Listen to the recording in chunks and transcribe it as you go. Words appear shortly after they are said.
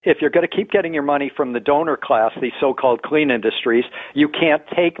if you're going to keep getting your money from the donor class, these so-called clean industries, you can't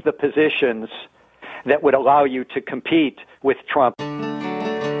take the positions that would allow you to compete with Trump.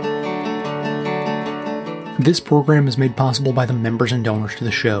 This program is made possible by the members and donors to the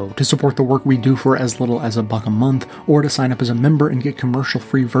show. To support the work we do for as little as $1 a month, or to sign up as a member and get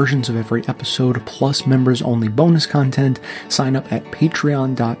commercial-free versions of every episode, plus members-only bonus content, sign up at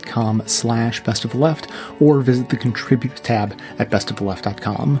patreon.com/bestoftheleft, or visit the Contribute tab at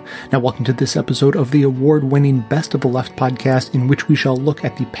bestoftheleft.com. Now, welcome to this episode of the award-winning Best of the Left podcast, in which we shall look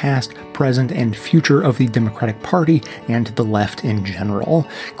at the past, present, and future of the Democratic Party and the left in general.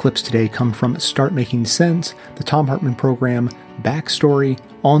 Clips today come from Start Making Sense, the Thom Hartmann Program, Backstory,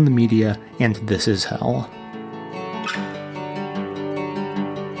 On the Media, and This Is Hell.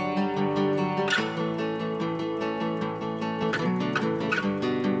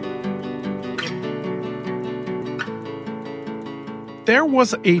 There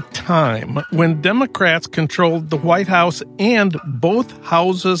was a time when Democrats controlled the White House and both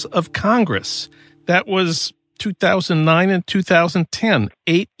houses of Congress. That was 2009 and 2010,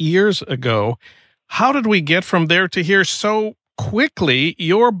 8 years ago. How did we get from there to here so quickly?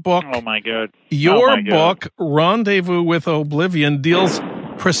 Your book, book, Rendezvous with Oblivion, deals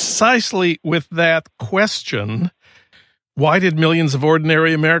precisely with that question. Why did millions of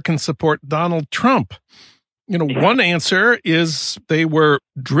ordinary Americans support Donald Trump? One answer is they were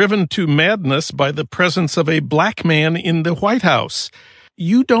driven to madness by the presence of a black man in the White House.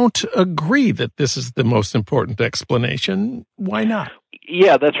 You don't agree that this is the most important explanation. Why not?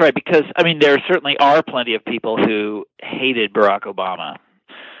 Yeah, that's right, because, there certainly are plenty of people who hated Barack Obama.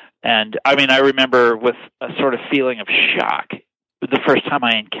 And, I remember with a sort of feeling of shock the first time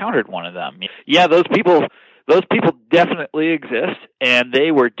I encountered one of them. Yeah, those people definitely exist, and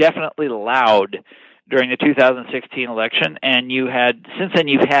they were definitely loud during the 2016 election, and since then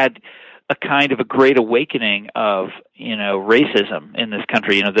you've had a kind of a great awakening of, racism in this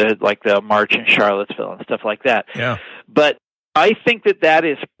country, the march in Charlottesville and stuff like that. Yeah. But I think that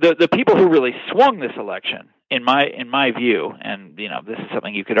is the people who really swung this election, in my view, and this is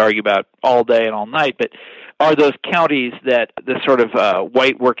something you could argue about all day and all night, but are those counties that the sort of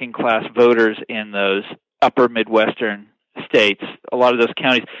white working class voters in those upper Midwestern states, a lot of those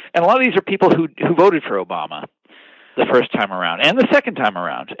counties, and a lot of these are people who voted for Obama the first time around and the second time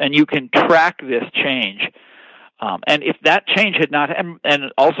around, and you can track this change. And if that change had not,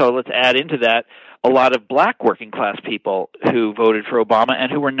 and also let's add into that a lot of black working class people who voted for Obama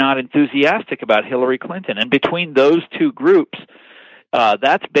and who were not enthusiastic about Hillary Clinton. And between those two groups,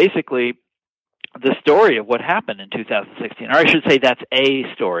 that's basically the story of what happened in 2016. Or I should say that's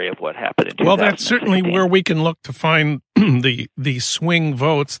a story of what happened in 2016. Well, that's certainly where we can look to find the swing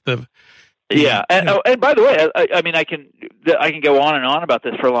votes. And by the way, I can go on and on about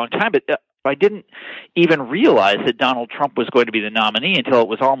this for a long time, but I didn't even realize that Donald Trump was going to be the nominee until it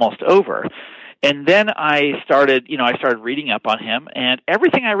was almost over. And then I started reading up on him, and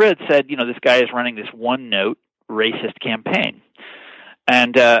everything I read said, this guy is running this one-note racist campaign.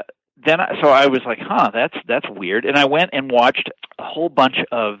 And so I was like, that's weird. And I went and watched a whole bunch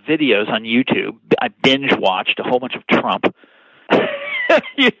of videos on YouTube. I binge watched a whole bunch of Trump.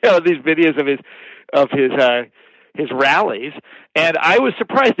 These videos of his rallies, and I was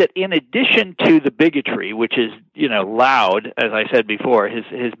surprised that in addition to the bigotry, which is loud, as I said before, his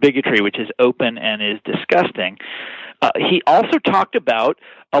bigotry, which is open and is disgusting, he also talked about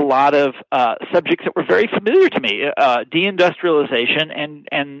a lot of subjects that were very familiar to me: deindustrialization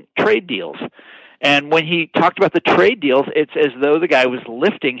and trade deals. And when he talked about the trade deals, it's as though the guy was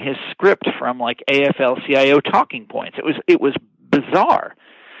lifting his script from like AFL-CIO talking points. It was bizarre.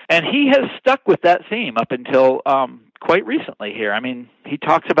 And he has stuck with that theme up until quite recently here. He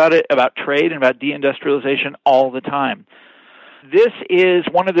talks about it, about trade and about deindustrialization all the time. This is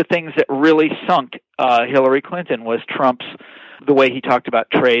one of the things that really sunk Hillary Clinton, was the way he talked about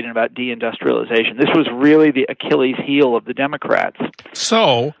trade and about deindustrialization. This was really the Achilles heel of the Democrats.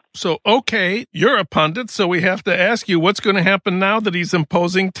 So okay, you're a pundit, so we have to ask you, what's going to happen now that he's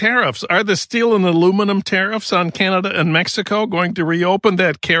imposing tariffs? Are the steel and aluminum tariffs on Canada and Mexico going to reopen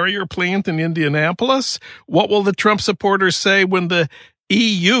that Carrier plant in Indianapolis? What will the Trump supporters say when the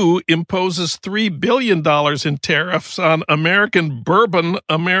EU imposes $3 billion in tariffs on American bourbon,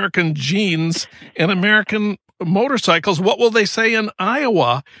 American jeans, and American motorcycles? What will they say in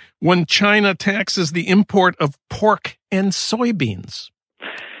Iowa when China taxes the import of pork and soybeans?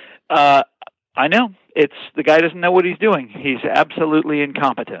 I know. The guy doesn't know what he's doing. He's absolutely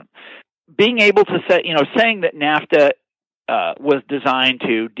incompetent. Being able to say, saying that NAFTA was designed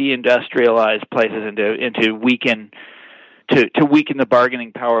to deindustrialize places and to weaken to weaken the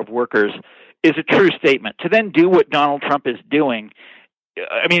bargaining power of workers is a true statement. To then do what Donald Trump is doing,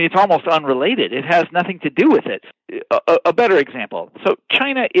 I mean, it's almost unrelated. It has nothing to do with it. A better example. So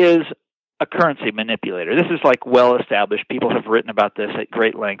China is a currency manipulator. This is like well established. People have written about this at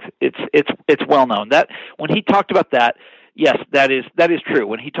great length. It's well known that when he talked about that, yes, that is true.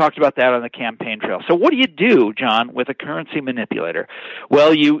 When he talked about that on the campaign trail. So what do you do, John, with a currency manipulator?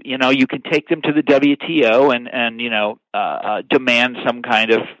 Well, you can take them to the WTO and demand some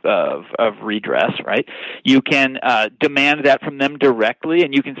kind of redress, right? You can demand that from them directly,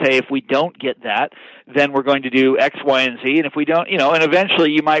 and you can say, if we don't get that, then we're going to do X, Y, and Z. And if we don't, and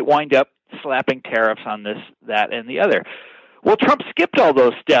eventually you might wind up slapping tariffs on this, that, and the other. Well, Trump skipped all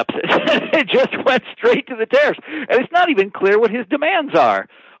those steps. It just went straight to the tariffs. And it's not even clear what his demands are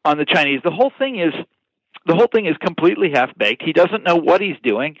on the Chinese. The whole thing is completely half-baked. He doesn't know what he's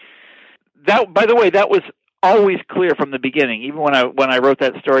doing. That, by the way, that was always clear from the beginning, even when I wrote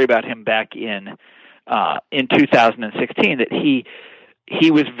that story about him back in 2016, that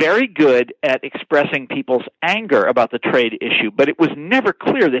he was very good at expressing people's anger about the trade issue, but it was never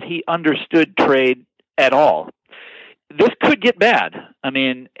clear that he understood trade at all. This could get bad. I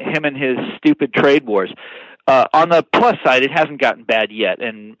mean, him and his stupid trade wars. On the plus side, it hasn't gotten bad yet,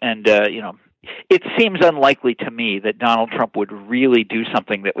 and it seems unlikely to me that Donald Trump would really do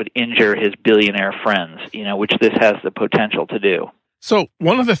something that would injure his billionaire friends, which this has the potential to do. So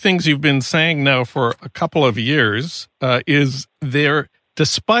one of the things you've been saying now for a couple of years is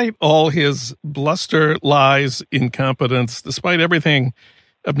despite all his bluster, lies, incompetence, despite everything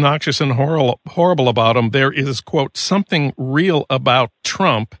obnoxious and horrible about him, there is, quote, something real about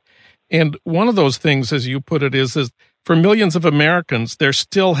Trump. And one of those things, as you put it, is for millions of Americans, there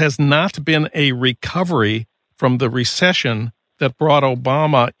still has not been a recovery from the recession that brought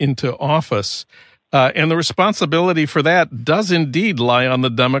Obama into office. And the responsibility for that does indeed lie on the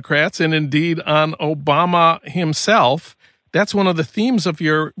Democrats and indeed on Obama himself. That's one of the themes of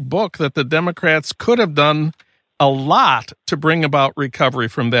your book, that the Democrats could have done a lot to bring about recovery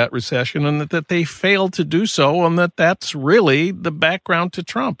from that recession, and that they failed to do so, and that's really the background to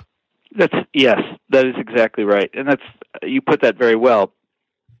Trump. Yes, that is exactly right, and you put that very well.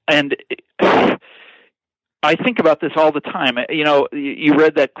 And I think about this all the time. You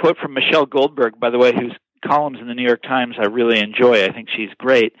read that quote from Michelle Goldberg, by the way, whose columns in the New York Times I really enjoy. I think she's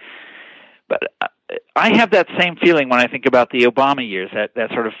great. But I have that same feeling when I think about the Obama years,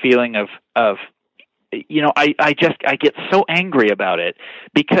 that sort of feeling of I get so angry about it,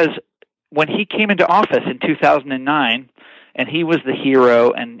 because when he came into office in 2009, and he was the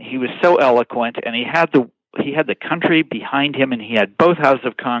hero, and he was so eloquent, and he had the country behind him, and he had both houses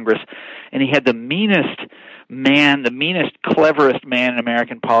of Congress, and he had the meanest, cleverest man in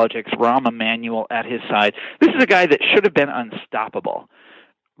American politics, Rahm Emanuel, at his side. This is a guy that should have been unstoppable,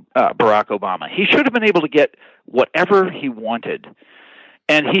 Barack Obama. He should have been able to get whatever he wanted.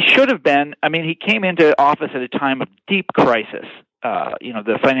 And he should have been, he came into office at a time of deep crisis,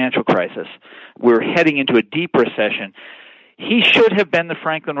 the financial crisis. We're heading into a deep recession. He should have been the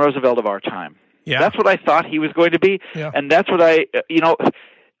Franklin Roosevelt of our time. Yeah. That's what I thought he was going to be. Yeah. And that's what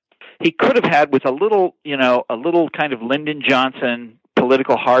he could have had with a little kind of Lyndon Johnson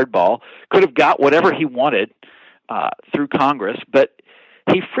political hardball, could have got whatever he wanted through Congress, but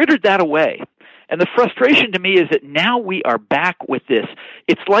he frittered that away. And the frustration to me is that now we are back with this.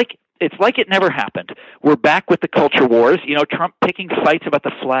 It's like it never happened. We're back with the culture wars. Trump picking fights about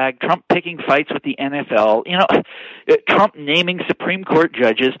the flag, Trump picking fights with the NFL, Trump naming Supreme Court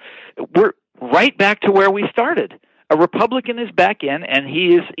judges. We're right back to where we started. A Republican is back in, and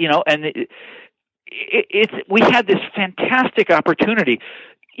he is, we had this fantastic opportunity.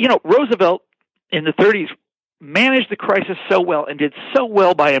 Roosevelt in the 30s managed the crisis so well and did so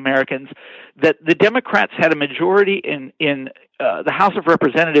well by Americans that the Democrats had a majority in the House of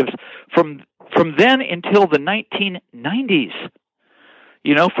Representatives from then until the 1990s.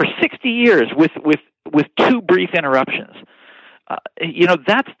 For 60 years with two brief interruptions.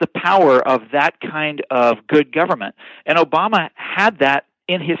 That's the power of that kind of good government, and Obama had that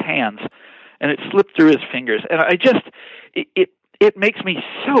in his hands, and it slipped through his fingers. And it makes me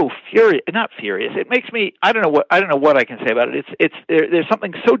so furious. Not furious. It makes me. I don't know what I can say about it. There's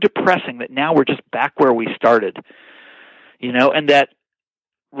something so depressing that now we're just back where we started. And that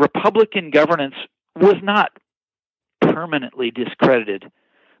Republican governance was not permanently discredited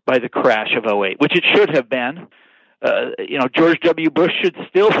by the crash of 2008, which it should have been. George W. Bush should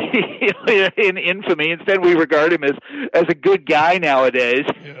still be in infamy. Instead, we regard him as a good guy nowadays.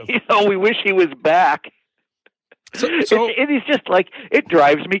 Yes. We wish he was back. It is just like, it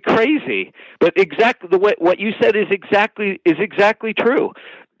drives me crazy. But exactly what you said is exactly true.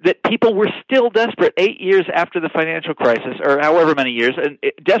 That people were still desperate 8 years after the financial crisis, or however many years, and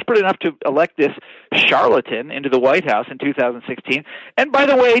desperate enough to elect this charlatan into the White House in 2016. And by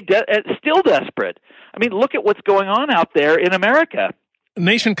the way, still desperate. I mean, look at what's going on out there in America.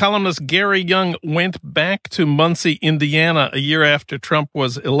 Nation columnist Gary Young went back to Muncie, Indiana, a year after Trump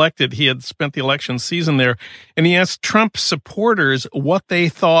was elected. He had spent the election season there, and he asked Trump supporters what they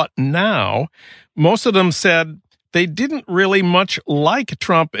thought now. Most of them said they didn't really much like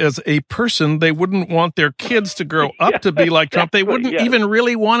Trump as a person. They wouldn't want their kids to grow up to be like Trump. They wouldn't even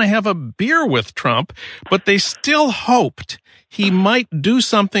really want to have a beer with Trump, but they still hoped he might do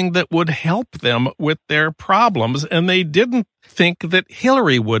something that would help them with their problems, and they didn't think that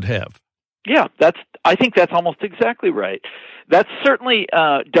Hillary would have. Yeah, I think that's almost exactly right. That certainly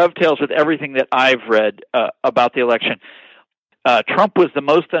dovetails with everything that I've read about the election. Trump was the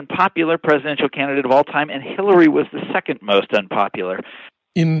most unpopular presidential candidate of all time, and Hillary was the second most unpopular.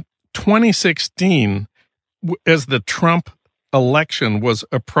 In 2016, as the Trump election was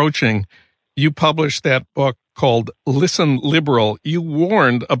approaching, you published that book called Listen Liberal. You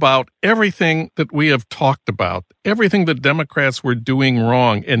warned about everything that we have talked about, everything the Democrats were doing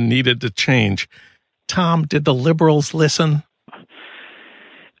wrong and needed to change. Tom, did the liberals listen?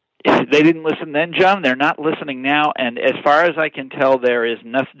 They didn't listen then, John. They're not listening now. And as far as I can tell, there is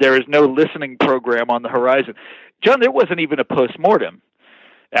no listening program on the horizon. John, there wasn't even a postmortem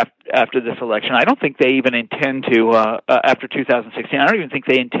after this election. I don't think they even intend to, after 2016, I don't even think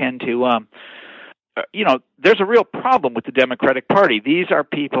they intend to, there's a real problem with the Democratic Party. These are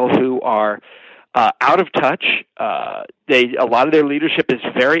people who are out of touch. A lot of their leadership is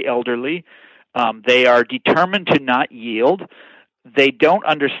very elderly. They are determined to not yield. They don't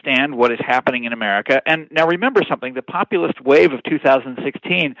understand what is happening in America. And now remember something, the populist wave of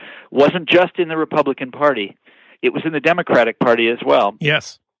 2016 wasn't just in the Republican Party. It was in the Democratic Party as well.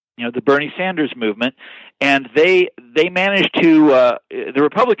 Yes. The Bernie Sanders movement. And they managed to, the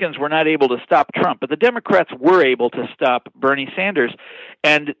Republicans were not able to stop Trump, but the Democrats were able to stop Bernie Sanders.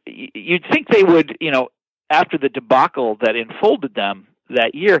 And you'd think they would, after the debacle that enfolded them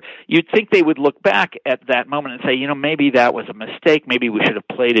that year, you'd think they would look back at that moment and say, maybe that was a mistake. Maybe we should have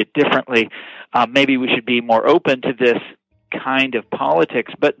played it differently. Maybe we should be more open to this kind of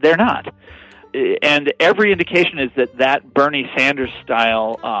politics, but they're not. And every indication is that Bernie Sanders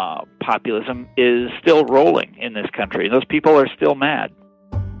style populism is still rolling in this country. Those people are still mad.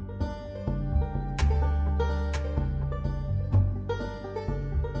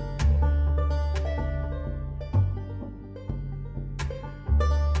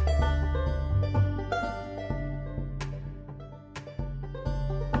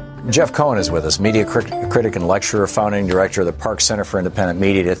 Jeff Cohen is with us, media critic and lecturer, founding director of the Park Center for Independent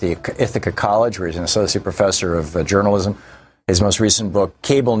Media at the Ithaca College, where he's an associate professor of journalism. His most recent book,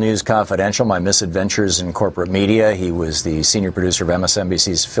 Cable News Confidential, My Misadventures in Corporate Media. He was the senior producer of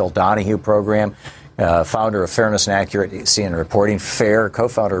MSNBC's Phil Donahue program, founder of Fairness and Accuracy in Reporting, FAIR,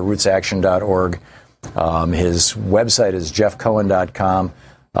 co-founder of RootsAction.org. His website is jeffcohen.com.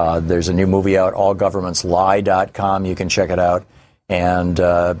 There's a new movie out, allgovernmentslie.com. You can check it out. And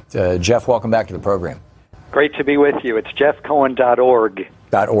Jeff, welcome back to the program. Great to be with you. It's jeffcohen.org.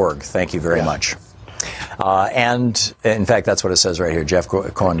 .org. Thank you very much. And in fact, that's what it says right here,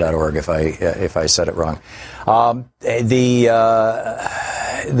 jeffcohen.org. If I said it wrong, the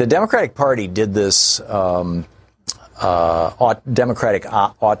Democratic Party did this Democratic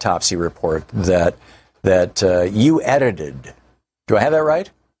autopsy report that you edited. Do I have that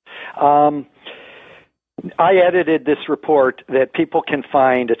right? I edited this report that people can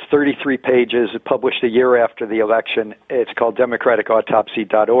find. It's 33 pages, published a year after the election. It's called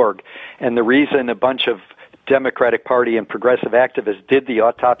democraticautopsy.org. And the reason a bunch of Democratic Party and progressive activists did the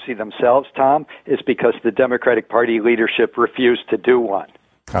autopsy themselves, Tom, is because the Democratic Party leadership refused to do one.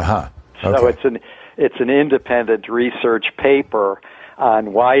 Uh-huh. Okay. So it's an independent research paper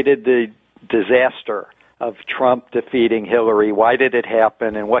on why did the disaster of Trump defeating Hillary, why did it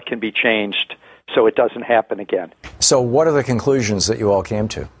happen, and what can be changed so it doesn't happen again. So what are the conclusions that you all came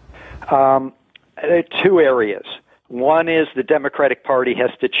to? Two areas. One is the Democratic Party has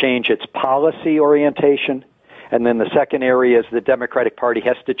to change its policy orientation, and then the second area is the Democratic Party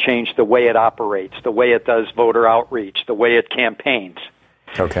has to change the way it operates, the way it does voter outreach, the way it campaigns.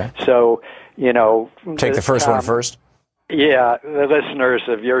 Okay. So, Take the first one first? Yeah, the listeners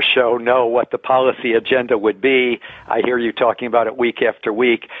of your show know what the policy agenda would be. I hear you talking about it week after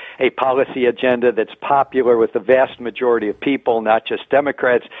week. A policy agenda that's popular with the vast majority of people, not just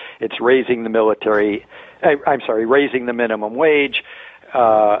Democrats. It's raising the raising the minimum wage,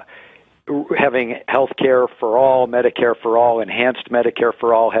 having health care for all, Medicare for all, enhanced Medicare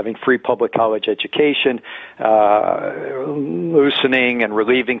for all, having free public college education, loosening and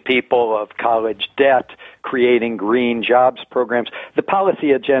relieving people of college debt, creating green jobs programs. The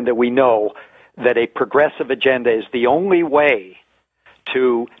policy agenda, we know that a progressive agenda is the only way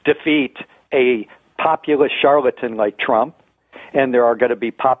to defeat a populist charlatan like Trump, and there are going to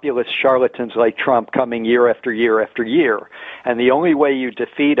be populist charlatans like Trump coming year after year after year. And the only way you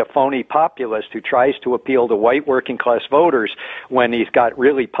defeat a phony populist who tries to appeal to white working class voters when he's got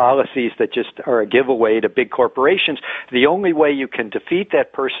really policies that just are a giveaway to big corporations, the only way you can defeat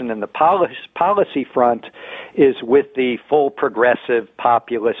that person in the policy front is with the full progressive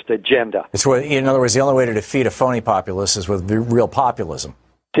populist agenda. In other words, the only way to defeat a phony populist is with real populism.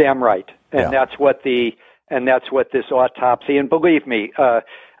 Damn right. And that's what this autopsy, and believe me,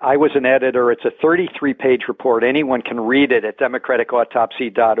 I was an editor. It's a 33-page report. Anyone can read it at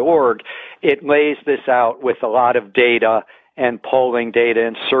democraticautopsy.org. It lays this out with a lot of data and polling data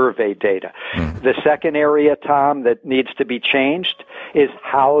and survey data. The second area, Tom, that needs to be changed is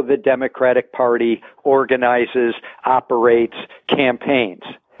how the Democratic Party organizes, operates campaigns.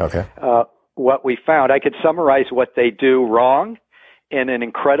 Okay. What we found, I could summarize what they do wrong in an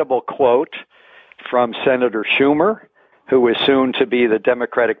incredible quote from Senator Schumer, who is soon to be the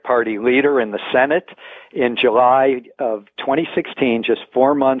Democratic Party leader in the Senate. In July of 2016, just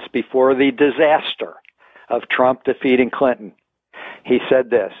 4 months before the disaster of Trump defeating Clinton, he said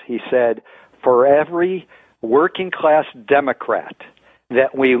this. He said, "For every working class Democrat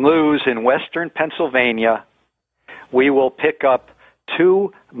that we lose in Western Pennsylvania, we will pick up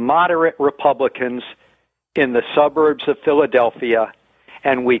 2 moderate Republicans in the suburbs of Philadelphia,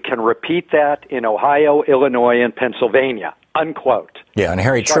 and we can repeat that in Ohio, Illinois, and Pennsylvania," unquote. Yeah, and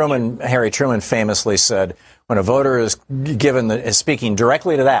Harry Truman famously said, when a voter is speaking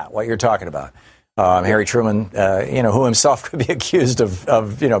directly to that, what you're talking about, Harry Truman, who himself could be accused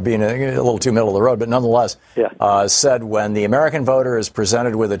of being a little too middle of the road, but nonetheless, said when the American voter is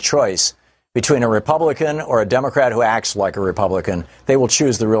presented with a choice between a Republican or a Democrat who acts like a Republican, they will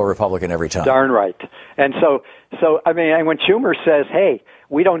choose the real Republican every time. Darn right. And so and when Schumer says, hey,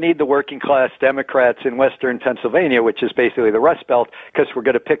 we don't need the working class Democrats in Western Pennsylvania, which is basically the Rust Belt, because we're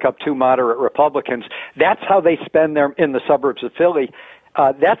going to pick up 2 moderate Republicans, that's how they spend in the suburbs of Philly.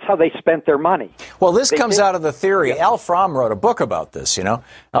 That's how they spent their money. Well, this comes out of the theory. Yeah. Al Fromm wrote a book about this,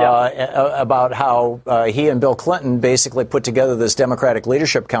 about how he and Bill Clinton basically put together this Democratic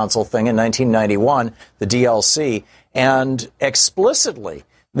Leadership Council thing in 1991, the DLC, and explicitly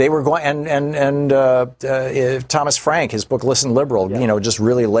they were going, and Thomas Frank, his book Listen Liberal, just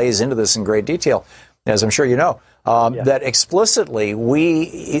really lays into this in great detail, as I'm sure you know. That explicitly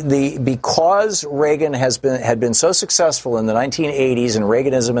because Reagan had been so successful in the 1980s and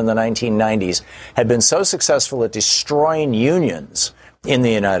Reaganism in the 1990s had been so successful at destroying unions in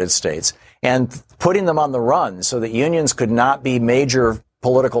the United States and putting them on the run so that unions could not be major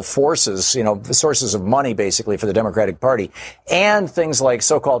political forces, the sources of money basically for the Democratic Party, and things like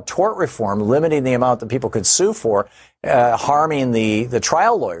so-called tort reform, limiting the amount that people could sue for, harming the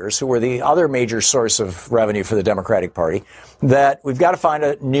trial lawyers, who were the other major source of revenue for the Democratic Party, that we've got to find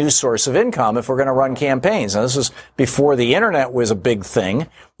a new source of income if we're going to run campaigns. Now, this was before the internet was a big thing,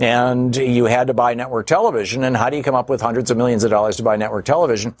 and you had to buy network television. And how do you come up with hundreds of millions of dollars to buy network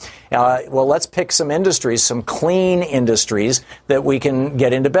television? Well, let's pick some industries, some clean industries that we can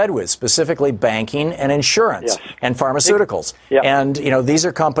get into bed with, specifically banking and insurance and pharmaceuticals. Yeah. And, these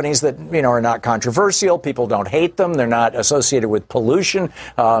are companies that, are not controversial. People don't hate them. They're not associated with pollution.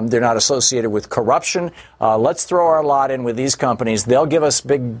 They're not associated with corruption. Let's throw our lot in with these companies. They'll give us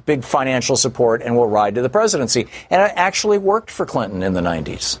big financial support, and we'll ride to the presidency. And it actually worked for Clinton in the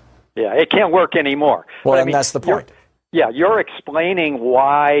 90s. Yeah, it can't work anymore. Well, and that's the point. You're explaining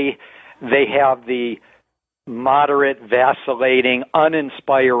why they have the moderate, vacillating,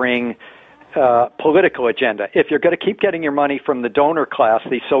 uninspiring political agenda. If you're going to keep getting your money from the donor class,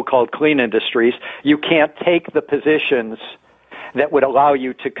 these so-called clean industries, you can't take the positions that would allow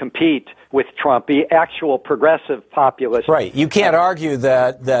you to compete with Trump, the actual progressive populist. Right. You can't argue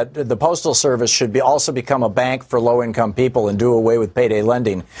that the Postal Service should also become a bank for low-income people and do away with payday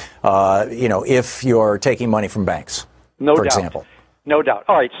lending, if you're taking money from banks, for example. No doubt.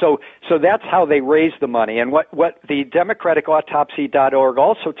 All right, so that's how they raised the money. And what the DemocraticAutopsy.org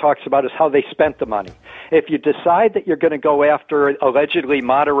also talks about is how they spent the money. If you decide that you're going to go after allegedly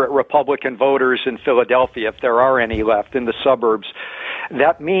moderate Republican voters in Philadelphia, if there are any left in the suburbs,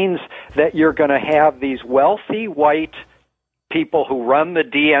 that means that you're going to have these wealthy white people who run the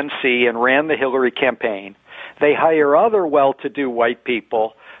DNC and ran the Hillary campaign. They hire other well-to-do white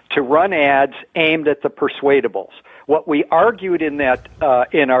people to run ads aimed at the persuadables. What we argued in that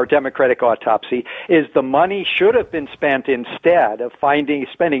in our Democratic Autopsy is the money should have been spent instead of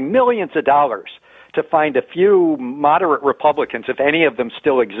spending millions of dollars to find a few moderate Republicans, if any of them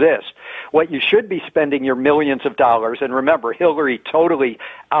still exist. What you should be spending your millions of dollars, and remember, Hillary totally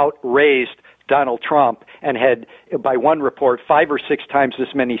outraised Donald Trump and had, by one report, 5 or 6 times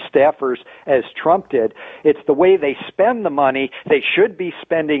as many staffers as Trump did. It's the way they spend the money. They should be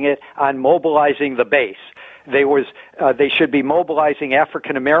spending it on mobilizing the base. They should be mobilizing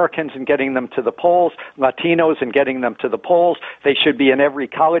African Americans and getting them to the polls, Latinos and getting them to the polls. They should be in every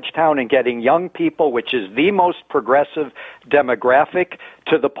college town and getting young people, which is the most progressive demographic,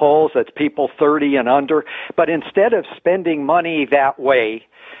 to the polls. That's people 30 and under. But instead of spending money that way,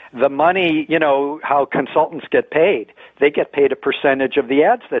 the money, how consultants get paid. They get paid a percentage of the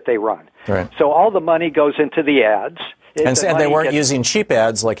ads that they run. Right. So all the money goes into the ads. And they weren't using cheap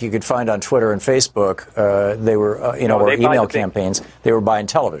ads like you could find on Twitter and Facebook. They were, or email campaigns. They were buying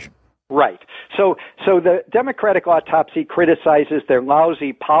television. Right. So the Democratic Autopsy criticizes their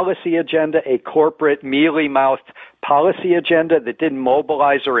lousy policy agenda, a corporate, mealy-mouthed policy agenda that didn't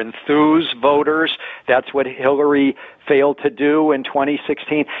mobilize or enthuse voters. That's what Hillary failed to do in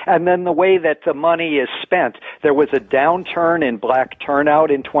 2016. And then the way that the money is spent. There was a downturn in black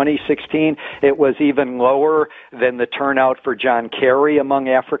turnout in 2016. It was even lower than the turnout for John Kerry among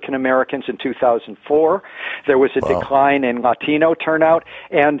African Americans in 2004. There was a decline in Latino turnout,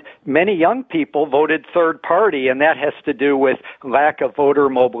 and many young people voted third party, and that has to do with lack of voter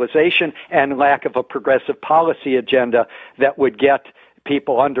mobilization and lack of a progressive policy agenda that would get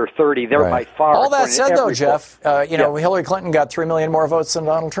people under 30. They're by far. All that said, though, Jeff, Hillary Clinton got 3 million more votes than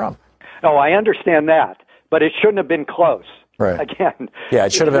Donald Trump. Oh, I understand that, but it shouldn't have been close. Right. Again. Yeah,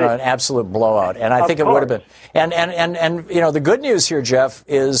 it should have been an absolute blowout, and I think it would have been. And the good news here, Jeff,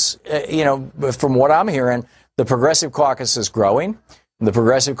 is from what I'm hearing, the Progressive Caucus is growing. The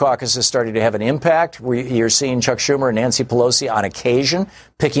Progressive Caucus is starting to have an impact. You're seeing Chuck Schumer and Nancy Pelosi on occasion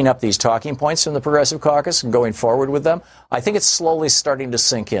picking up these talking points from the Progressive Caucus and going forward with them. I think it's slowly starting to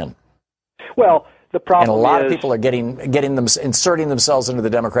sink in. Well, the problem is... And a lot of people are inserting themselves into the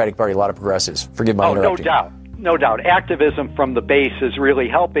Democratic Party, a lot of progressives. Forgive my interrupting. No doubt. Activism from the base is really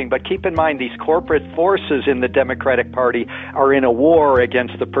helping, but keep in mind these corporate forces in the Democratic Party are in a war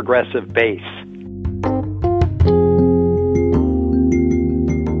against the progressive base.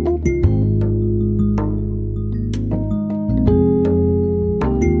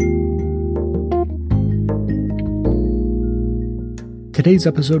 Today's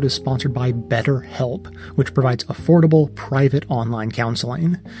episode is sponsored by BetterHelp, which provides affordable, private online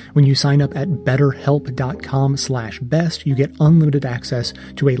counseling. When you sign up at betterhelp.com/best, you get unlimited access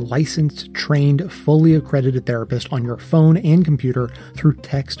to a licensed, trained, fully accredited therapist on your phone and computer through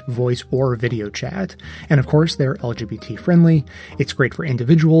text, voice, or video chat. And of course, they're LGBT friendly. It's great for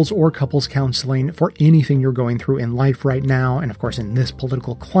individuals or couples counseling for anything you're going through in life right now. And of course, in this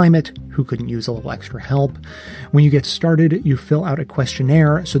political climate, who couldn't use a little extra help? When you get started, you fill out a questionnaire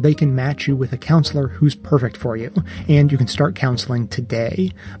so they can match you with a counselor who's perfect for you, and you can start counseling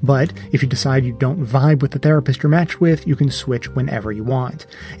today. But if you decide you don't vibe with the therapist you're matched with, you can switch whenever you want.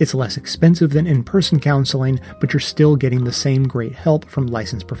 It's less expensive than in-person counseling, but you're still getting the same great help from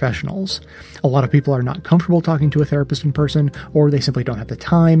licensed professionals. A lot of people are not comfortable talking to a therapist in person, or they simply don't have the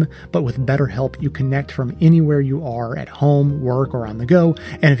time, but with BetterHelp, you connect from anywhere you are, at home, work, or on the go,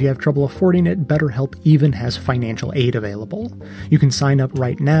 and if you have trouble affording it, BetterHelp even has financial aid available. You can sign up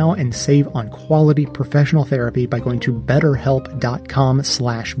right now and save on quality professional therapy by going to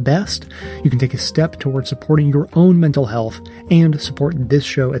betterhelp.com/best. You can take a step towards supporting your own mental health and support this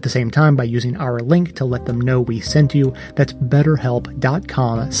show at the same time by using our link to let them know we sent you. That's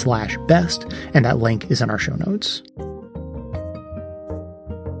betterhelp.com/best, and that link is in our show notes.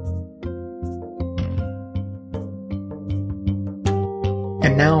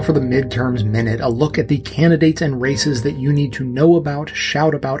 And now for the Midterms Minute, a look at the candidates and races that you need to know about,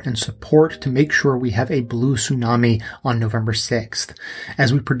 shout about, and support to make sure we have a blue tsunami on November 6th.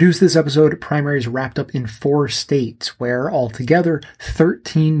 As we produce this episode, primaries wrapped up in 4 states, where altogether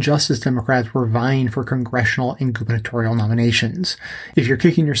 13 Justice Democrats were vying for congressional and gubernatorial nominations. If you're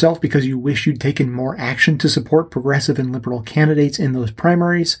kicking yourself because you wish you'd taken more action to support progressive and liberal candidates in those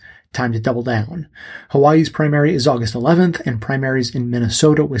primaries, time to double down. Hawaii's primary is August 11th, and primaries in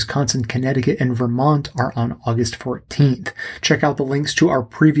Minnesota, Wisconsin, Connecticut, and Vermont are on August 14th. Check out the links to our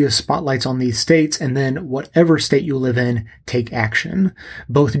previous spotlights on these states, and then whatever state you live in, take action.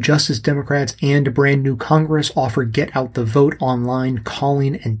 Both Justice Democrats and brand new Congress offer Get Out the Vote online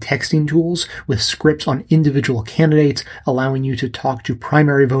calling and texting tools with scripts on individual candidates, allowing you to talk to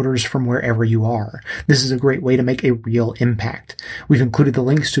primary voters from wherever you are. This is a great way to make a real impact. We've included the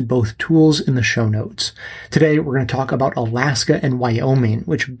links to both tools in the show notes. Today, we're going to talk about Alaska and Wyoming,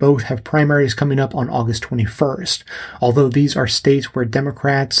 which both have primaries coming up on August 21st. Although these are states where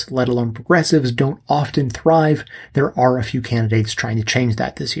Democrats, let alone progressives, don't often thrive, there are a few candidates trying to change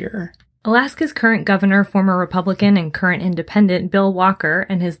that this year. Alaska's current governor, former Republican and current independent Bill Walker,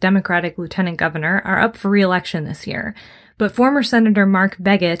 and his Democratic lieutenant governor are up for re-election this year. But former Senator Mark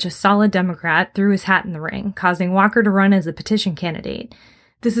Begich, a solid Democrat, threw his hat in the ring, causing Walker to run as a petition candidate.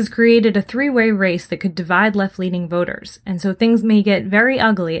 This has created a 3-way race that could divide left-leaning voters, and so things may get very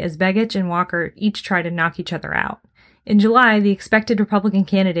ugly as Begich and Walker each try to knock each other out. In July, the expected Republican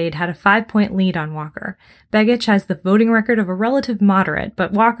candidate had a 5-point lead on Walker. Begich has the voting record of a relative moderate,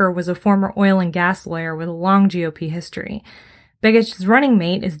 but Walker was a former oil and gas lawyer with a long GOP history. Begich's running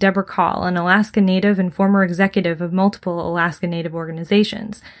mate is Deborah Call, an Alaska Native and former executive of multiple Alaska Native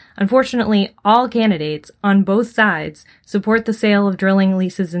organizations. Unfortunately, all candidates, on both sides, support the sale of drilling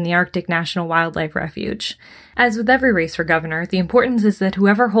leases in the Arctic National Wildlife Refuge. As with every race for governor, the importance is that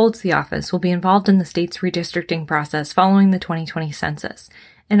whoever holds the office will be involved in the state's redistricting process following the 2020 census.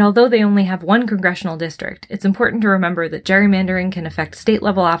 And although they only have one congressional district, it's important to remember that gerrymandering can affect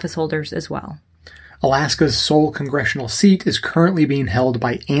state-level office holders as well. Alaska's sole congressional seat is currently being held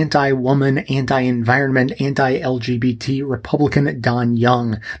by anti-woman, anti-environment, anti-LGBT Republican Don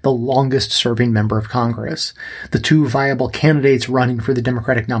Young, the longest-serving member of Congress. The 2 viable candidates running for the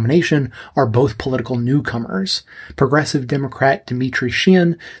Democratic nomination are both political newcomers. Progressive Democrat Dimitri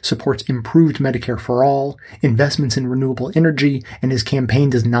Sheehan supports improved Medicare for all, investments in renewable energy, and his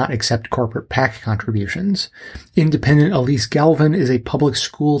campaign does not accept corporate PAC contributions. Independent Elise Galvin is a public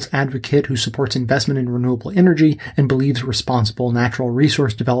schools advocate who supports investment in renewable energy and believes responsible natural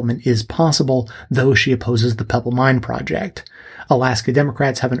resource development is possible, though she opposes the Pebble Mine project. Alaska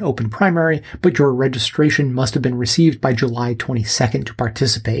Democrats have an open primary, but your registration must have been received by July 22nd to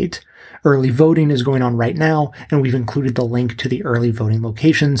participate. Early voting is going on right now, and we've included the link to the early voting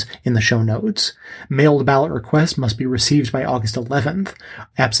locations in the show notes. Mailed ballot requests must be received by August 11th.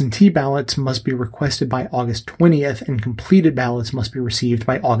 Absentee ballots must be requested by August 20th, and completed ballots must be received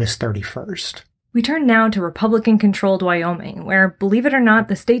by August 31st. We turn now to Republican-controlled Wyoming, where, believe it or not,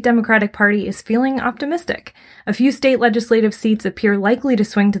 the state Democratic Party is feeling optimistic. A few state legislative seats appear likely to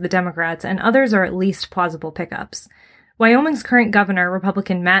swing to the Democrats, and others are at least plausible pickups. Wyoming's current governor,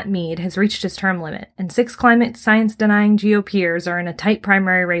 Republican Matt Mead, has reached his term limit, and 6 climate science-denying GOPers are in a tight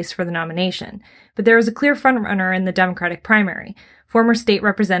primary race for the nomination. But there is a clear frontrunner in the Democratic primary, former State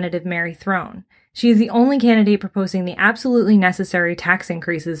Representative Mary Throne. She is the only candidate proposing the absolutely necessary tax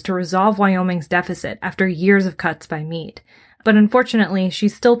increases to resolve Wyoming's deficit after years of cuts by Mead. But unfortunately,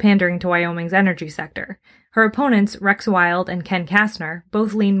 she's still pandering to Wyoming's energy sector. Her opponents, Rex Wild and Ken Kastner,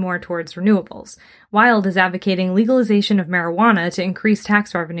 both lean more towards renewables. Wild is advocating legalization of marijuana to increase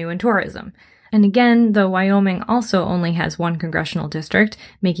tax revenue and tourism. And again, though Wyoming also only has 1 congressional district,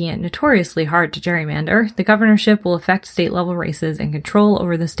 making it notoriously hard to gerrymander, the governorship will affect state-level races and control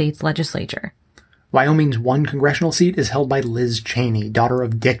over the state's legislature. Wyoming's 1 congressional seat is held by Liz Cheney, daughter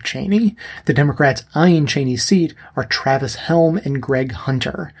of Dick Cheney. The Democrats eyeing Cheney's seat are Travis Helm and Greg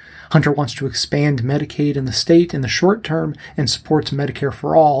Hunter. Hunter wants to expand Medicaid in the state in the short term and supports Medicare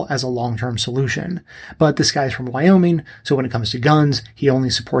for all as a long-term solution. But this guy's from Wyoming, so when it comes to guns, he only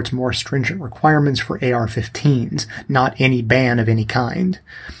supports more stringent requirements for AR-15s, not any ban of any kind.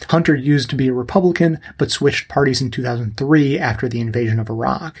 Hunter used to be a Republican, but switched parties in 2003 after the invasion of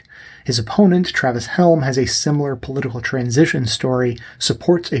Iraq. His opponent, Travis Helm, has a similar political transition story,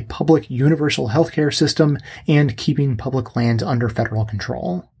 supports a public universal healthcare system, and keeping public lands under federal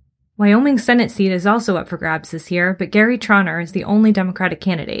control. Wyoming's Senate seat is also up for grabs this year, but Gary Trauner is the only Democratic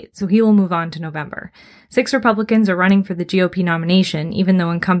candidate, so he will move on to November. 6 Republicans are running for the GOP nomination, even though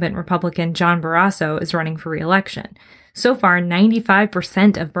incumbent Republican John Barrasso is running for re-election. So far,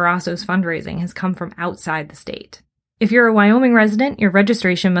 95% of Barrasso's fundraising has come from outside the state. If you're a Wyoming resident, your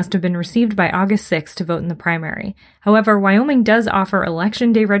registration must have been received by August 6th to vote in the primary. However, Wyoming does offer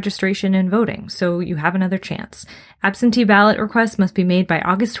Election Day registration and voting, so you have another chance. Absentee ballot requests must be made by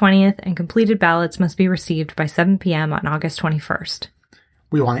August 20th, and completed ballots must be received by 7 p.m. on August 21st.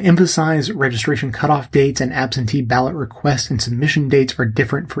 We want to emphasize registration cutoff dates and absentee ballot request and submission dates are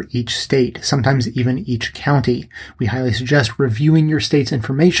different for each state, sometimes even each county. We highly suggest reviewing your state's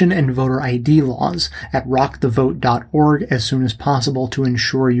information and voter ID laws at rockthevote.org as soon as possible to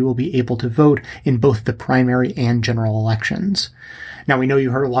ensure you will be able to vote in both the primary and general elections. Now, we know you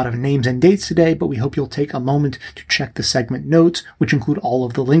heard a lot of names and dates today, but we hope you'll take a moment to check the segment notes, which include all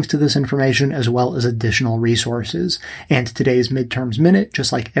of the links to this information as well as additional resources. And today's Midterms Minute,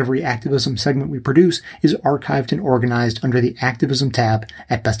 just like every activism segment we produce, is archived and organized under the Activism tab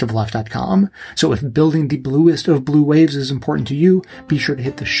at bestofleft.com. So if building the bluest of blue waves is important to you, be sure to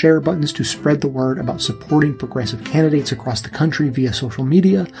hit the share buttons to spread the word about supporting progressive candidates across the country via social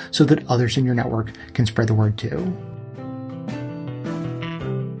media so that others in your network can spread the word too.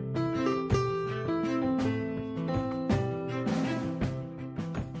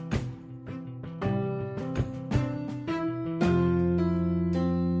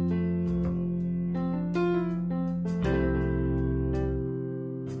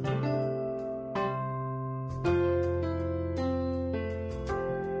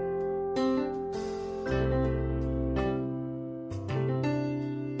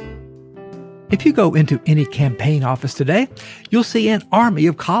 If you go into any campaign office today, you'll see an army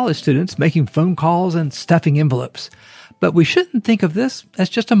of college students making phone calls and stuffing envelopes. But we shouldn't think of this as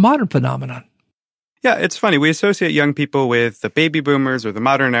just a modern phenomenon. Yeah, it's funny. We associate young people with the baby boomers or the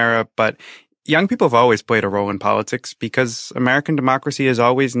modern era, but young people have always played a role in politics because American democracy has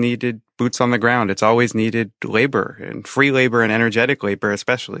always needed boots on the ground. It's always needed labor, and free labor and energetic labor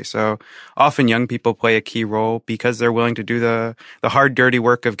especially. So often young people play a key role because they're willing to do the hard, dirty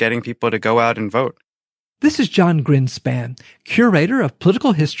work of getting people to go out and vote. This is John Grinspan, curator of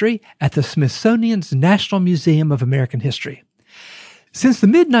political history at the Smithsonian's National Museum of American History. Since the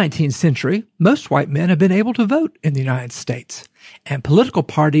mid-19th century, most white men have been able to vote in the United States, and political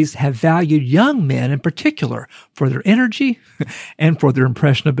parties have valued young men in particular for their energy and for their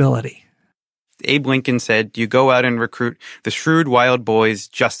impressionability. Abe Lincoln said, you go out and recruit the shrewd, wild boys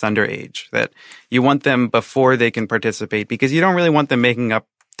just under age, that you want them before they can participate because you don't really want them making up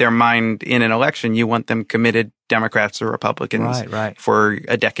their mind in an election. You want them committed Democrats or Republicans for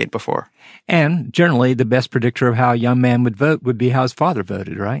a decade before. And generally, the best predictor of how a young man would vote would be how his father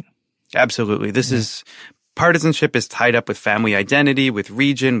voted, right? Absolutely. This is partisanship is tied up with family identity, with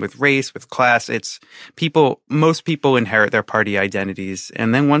region, with race, with class. Most people inherit their party identities.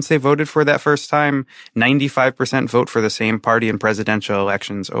 And then once they voted for that first time, 95% vote for the same party in presidential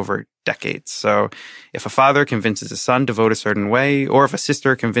elections over decades. So if a father convinces a son to vote a certain way, or if a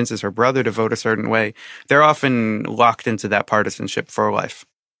sister convinces her brother to vote a certain way, they're often locked into that partisanship for life.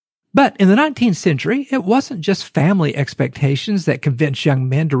 But in the 19th century, it wasn't just family expectations that convinced young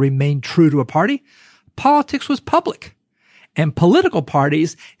men to remain true to a party. Politics was public, and political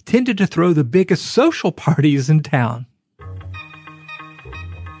parties tended to throw the biggest social parties in town.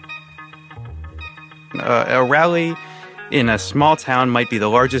 A rally in a small town might be the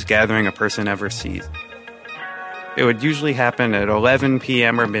largest gathering a person ever sees. It would usually happen at 11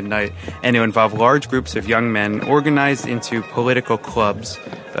 p.m. or midnight, and it would involve large groups of young men organized into political clubs,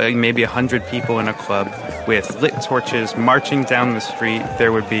 maybe 100 people in a club, with lit torches marching down the street.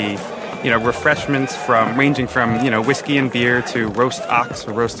 There would be refreshments ranging from whiskey and beer to roast ox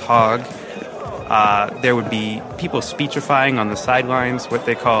or roast hog. There would be people speechifying on the sidelines, what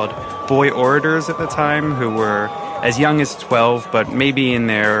they called boy orators at the time, who were as young as 12, but maybe in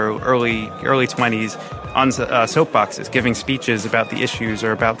their early 20s, on soapboxes, giving speeches about the issues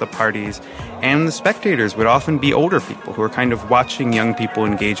or about the parties. And the spectators would often be older people who were kind of watching young people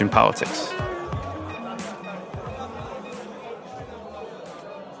engage in politics.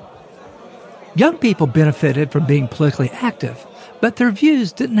 Young people benefited from being politically active, but their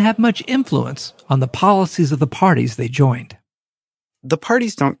views didn't have much influence on the policies of the parties they joined. The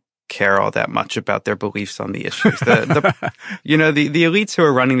parties don't care all that much about their beliefs on the issues. The elites who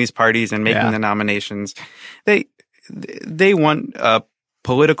are running these parties and making the nominations, they want a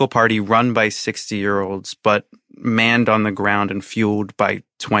political party run by 60-year-olds, but manned on the ground and fueled by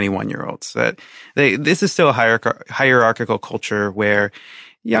 21-year-olds. This is still a hierarchical culture where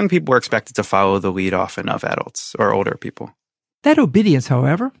young people are expected to follow the lead often of adults or older people. That obedience,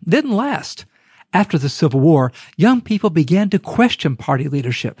 however, didn't last. After the Civil War, young people began to question party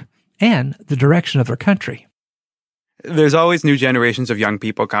leadership and the direction of their country. There's always new generations of young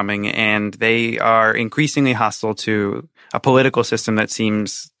people coming, and they are increasingly hostile to a political system that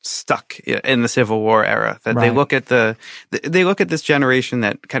seems stuck in the Civil War era. That right. They look at this generation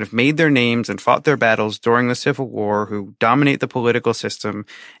that kind of made their names and fought their battles during the Civil War, who dominate the political system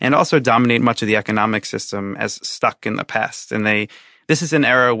and also dominate much of the economic system as stuck in the past. And this is an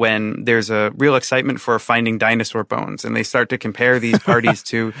era when there's a real excitement for finding dinosaur bones, and they start to compare these parties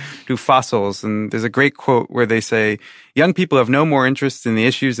to fossils. And there's a great quote where they say, young people have no more interest in the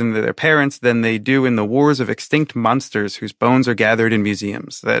issues in their parents than they do in the wars of extinct monsters whose bones are gathered in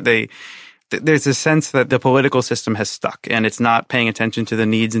museums. There's a sense that the political system has stuck, and it's not paying attention to the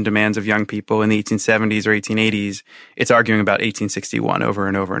needs and demands of young people in the 1870s or 1880s. It's arguing about 1861 over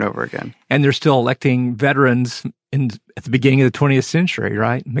and over and over again. And they're still electing veterans at the beginning of the 20th century,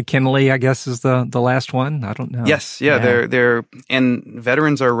 right? McKinley, I guess, is the last one. I don't know. Yes, yeah. And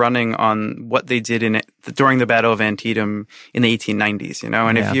veterans are running on what they did during the Battle of Antietam in the 1890s.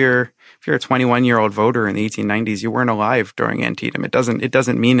 And if you're a 21-year-old voter in the 1890s, you weren't alive during Antietam. It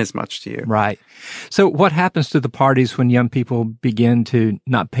doesn't mean as much to you. Right. So what happens to the parties when young people begin to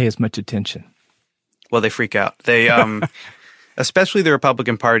not pay as much attention? Well, they freak out. They especially the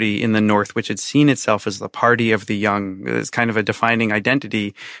Republican Party in the North, which had seen itself as the party of the young, as kind of a defining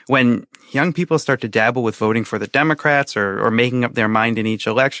identity. When young people start to dabble with voting for the Democrats or making up their mind in each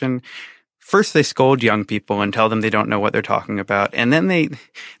election, first they scold young people and tell them they don't know what they're talking about. And then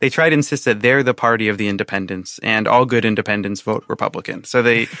they try to insist that they're the party of the independents, and all good independents vote Republican. So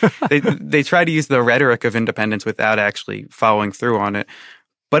they try to use the rhetoric of independence without actually following through on it.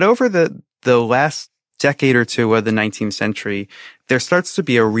 But over the last decade or two of the 19th century, there starts to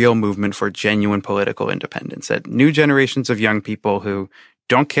be a real movement for genuine political independence, that new generations of young people who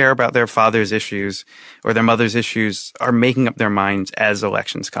don't care about their father's issues or their mother's issues are making up their minds as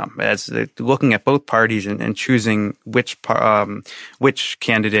elections come, as they're looking at both parties and choosing which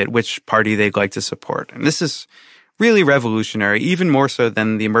candidate, which party they'd like to support. And this is really revolutionary, even more so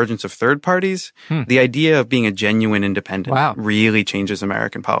than the emergence of third parties. The idea of being a genuine independent really changes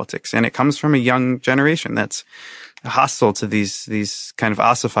American politics. And it comes from a young generation that's hostile to these kind of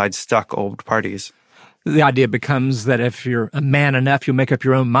ossified, stuck old parties. The idea becomes that if you're a man enough, you'll make up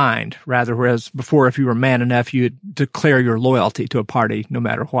your own mind, whereas before, if you were man enough, you'd declare your loyalty to a party no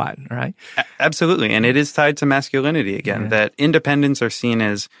matter what, right? Absolutely. And it is tied to masculinity again, that independents are seen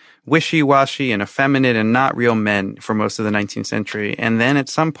as wishy-washy and effeminate and not real men for most of the 19th century. And then at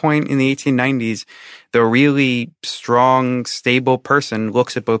some point in the 1890s, the really strong, stable person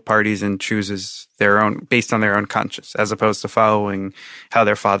looks at both parties and chooses their own based on their own conscience, as opposed to following how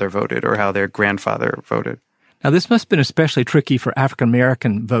their father voted or how their grandfather voted. Now, this must have been especially tricky for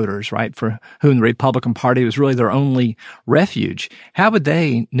African-American voters, right, for whom the Republican Party was really their only refuge. How would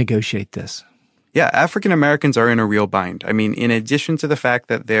they negotiate this? Yeah, African Americans are in a real bind. I mean, in addition to the fact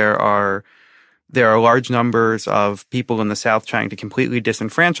that there are large numbers of people in the South trying to completely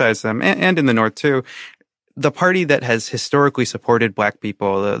disenfranchise them, and in the North too, the party that has historically supported Black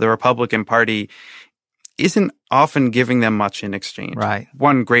people, the Republican Party, isn't often giving them much in exchange. Right.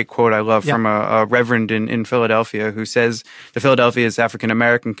 One great quote I love from a reverend in Philadelphia who says to Philadelphia's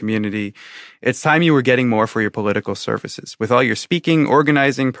African-American community, "It's time you were getting more for your political services. With all your speaking,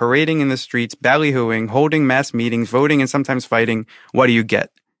 organizing, parading in the streets, ballyhooing, holding mass meetings, voting, and sometimes fighting, what do you get?"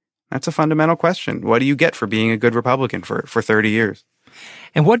 That's a fundamental question. What do you get for being a good Republican for 30 years?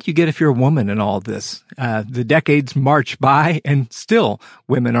 And what do you get if you're a woman in all this? The decades march by and still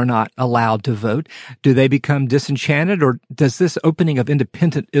women are not allowed to vote. Do they become disenchanted, or does this opening of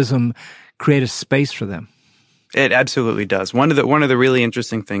independentism create a space for them? It absolutely does. One of the really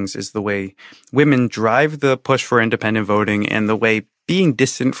interesting things is the way women drive the push for independent voting, and the way being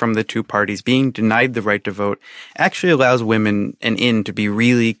distant from the two parties, being denied the right to vote, actually allows women an in to be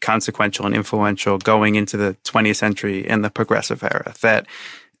really consequential and influential going into the 20th century and the progressive era. That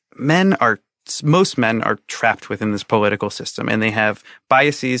most men are trapped within this political system, and they have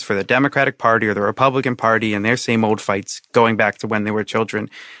biases for the Democratic Party or the Republican Party and their same old fights going back to when they were children.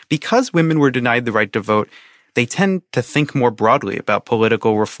 Because women were denied the right to vote, they tend to think more broadly about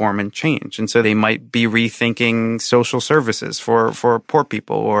political reform and change. And so they might be rethinking social services for poor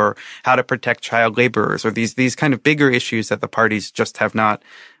people, or how to protect child laborers, or these kind of bigger issues that the parties just have not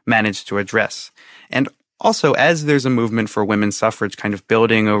managed to address. And also, as there's a movement for women's suffrage kind of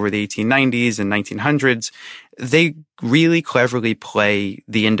building over the 1890s and 1900s, they really cleverly play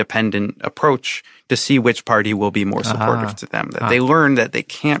the independent approach to see which party will be more supportive to them. That they learn that they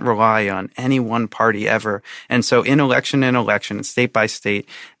can't rely on any one party ever. And so in election, state by state,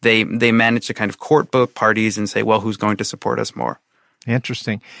 they manage to kind of court both parties and say, well, who's going to support us more?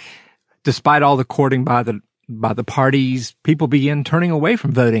 Interesting. Despite all the courting by the by the parties, people began turning away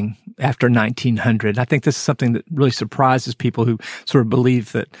from voting after 1900. I think this is something that really surprises people who sort of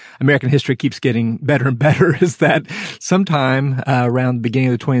believe that American history keeps getting better and better, is that sometime around the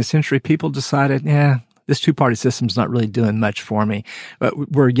beginning of the 20th century, people decided, this two-party system's not really doing much for me.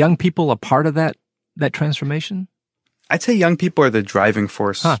 Were young people a part of that transformation? I'd say young people are the driving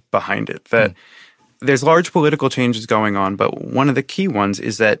force behind it. That there's large political changes going on, but one of the key ones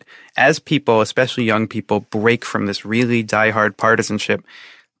is that as people, especially young people, break from this really diehard partisanship,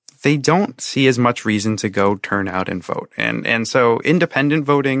 they don't see as much reason to go turn out and vote. And so independent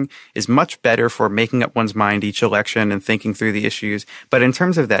voting is much better for making up one's mind each election and thinking through the issues. But in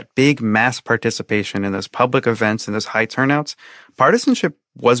terms of that big mass participation in those public events and those high turnouts, partisanship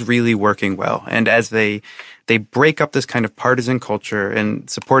was really working well. And as they break up this kind of partisan culture and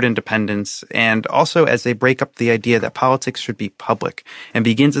support independence, and also as they break up the idea that politics should be public and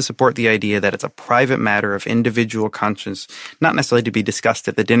begin to support the idea that it's a private matter of individual conscience, not necessarily to be discussed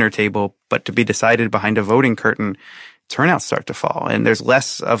at the dinner table, but to be decided behind a voting curtain, turnouts start to fall. And there's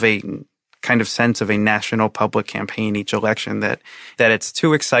less of a kind of sense of a national public campaign each election, that it's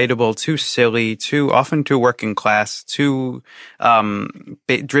too excitable, too silly, often too working class, too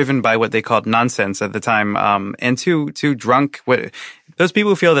driven by what they called nonsense at the time, and too drunk. Those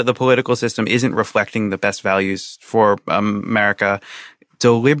people feel that the political system isn't reflecting the best values for America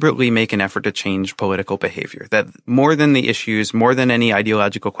deliberately make an effort to change political behavior. That more than the issues, more than any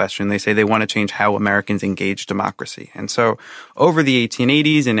ideological question, they say they want to change how Americans engage democracy. And so over the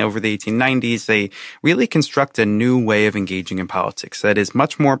 1880s and over the 1890s, they really construct a new way of engaging in politics that is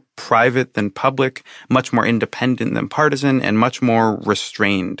much more private than public, much more independent than partisan, and much more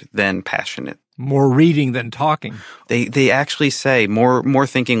restrained than passionate. More reading than talking. They actually say more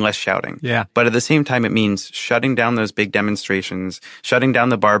thinking, less shouting. Yeah. But at the same time, it means shutting down those big demonstrations, shutting down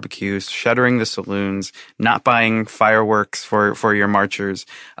the barbecues, shuttering the saloons, not buying fireworks for your marchers.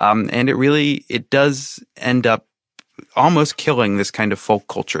 And it does end up almost killing this kind of folk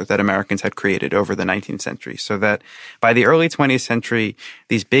culture that Americans had created over the 19th century. So that by the early 20th century,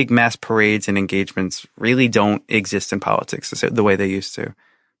 these big mass parades and engagements really don't exist in politics the way they used to.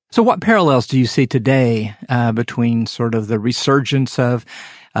 So what parallels do you see today between sort of the resurgence of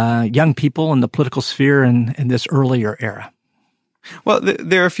young people in the political sphere in this earlier era? Well,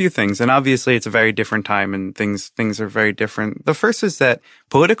 there are a few things, and obviously it's a very different time and things are very different. The first is that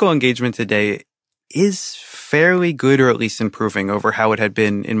political engagement today is fairly good, or at least improving over how it had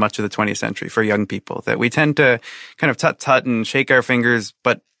been in much of the 20th century for young people. That we tend to kind of tut-tut and shake our fingers,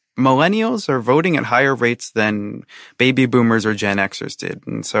 but millennials are voting at higher rates than baby boomers or Gen Xers did.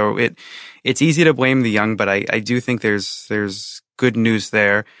 And so it's easy to blame the young, but I do think there's good news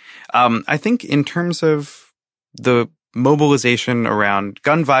there. I think in terms of the mobilization around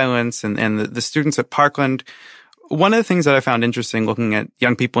gun violence and the students at Parkland, one of the things that I found interesting looking at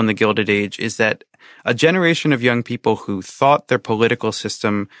young people in the Gilded Age is that a generation of young people who thought their political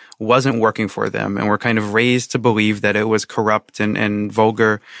system wasn't working for them and were kind of raised to believe that it was corrupt and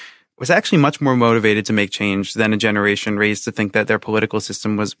vulgar was actually much more motivated to make change than a generation raised to think that their political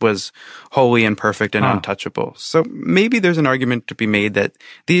system was holy and perfect and untouchable. So maybe there's an argument to be made that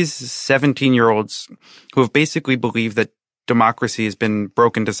these 17-year-olds who have basically believed that democracy has been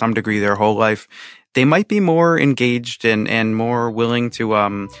broken to some degree their whole life, they might be more engaged and more willing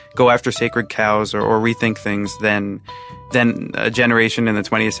to go after sacred cows or rethink things than a generation in the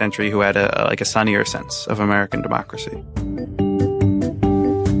 20th century who had a sunnier sense of American democracy.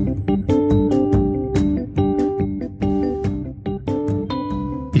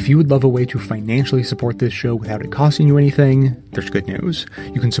 If you would love a way to financially support this show without it costing you anything, there's good news.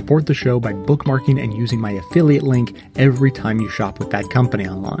 You can support the show by bookmarking and using my affiliate link every time you shop with that company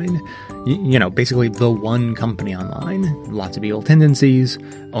online. You know, basically the one company online. Lots of evil tendencies,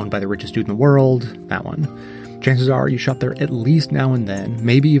 owned by the richest dude in the world, that one. Chances are you shop there at least now and then,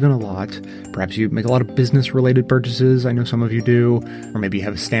 maybe even a lot. Perhaps you make a lot of business-related purchases, I know some of you do, or maybe you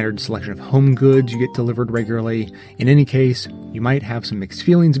have a standard selection of home goods you get delivered regularly. In any case, you might have some mixed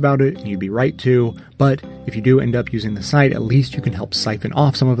feelings about it, and you'd be right to, but if you do end up using the site, at least you can help siphon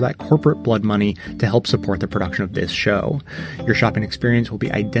off some of that corporate blood money to help support the production of this show. Your shopping experience will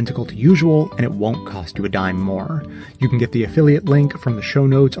be identical to usual, and it won't cost you a dime more. You can get the affiliate link from the show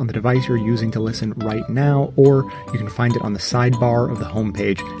notes on the device you're using to listen right now, or you can find it on the sidebar of the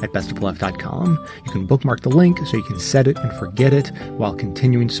homepage at bestoftheleft.com. You can bookmark the link so you can set it and forget it while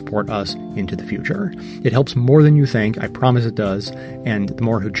continuing to support us into the future. It helps more than you think, I promise it does, and the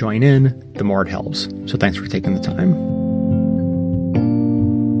more who join in, the more it helps. So thanks for taking the time.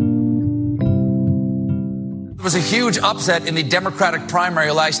 There was a huge upset in the Democratic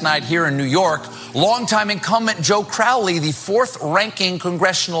primary last night here in New York. Longtime incumbent Joe Crowley, the fourth-ranking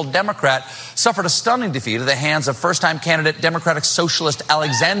congressional Democrat, suffered a stunning defeat at the hands of first-time candidate Democratic Socialist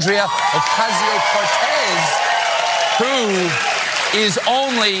Alexandria Ocasio-Cortez, who is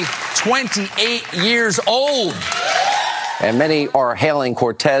only 28 years old. And many are hailing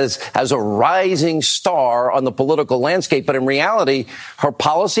Cortez as a rising star on the political landscape. But in reality, her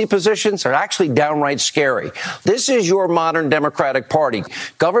policy positions are actually downright scary. This is your modern Democratic Party.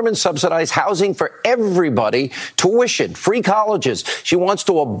 Government subsidized housing for everybody, tuition, free colleges. She wants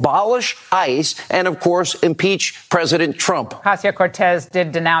to abolish ICE and, of course, impeach President Trump. Ocasio-Cortez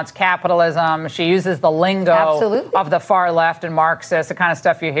did denounce capitalism. She uses the lingo of the far left and Marxists, the kind of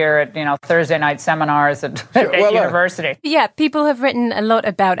stuff you hear at, Thursday night seminars at university. Yeah, people have written a lot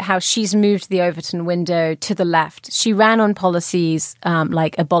about how she's moved the Overton window to the left. She ran on policies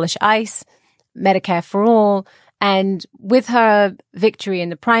like abolish ICE, Medicare for all, and with her victory in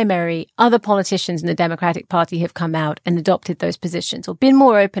the primary, other politicians in the Democratic Party have come out and adopted those positions or been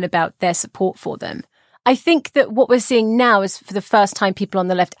more open about their support for them. I think that what we're seeing now is for the first time people on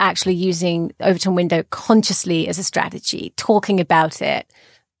the left actually using the Overton window consciously as a strategy, talking about it,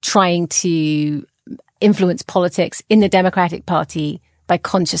 trying to influence politics in the Democratic Party by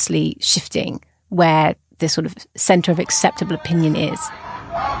consciously shifting where the sort of center of acceptable opinion is.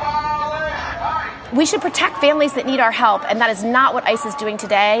 We should protect families that need our help, and that is not what ICE is doing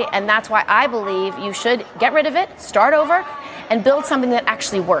today, and that's why I believe you should get rid of it, start over, and build something that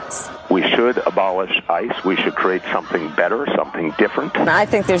actually works. We should abolish ICE. We should create something better, something different. I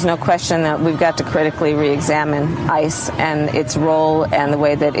think there's no question that we've got to critically re-examine ICE and its role and the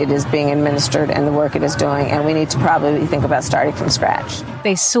way that it is being administered and the work it is doing, and we need to probably think about starting from scratch.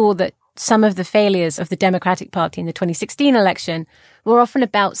 They saw that some of the failures of the Democratic Party in the 2016 election were often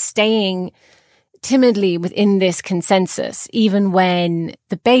about staying timidly within this consensus, even when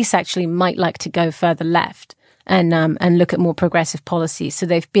the base actually might like to go further left and look at more progressive policies. So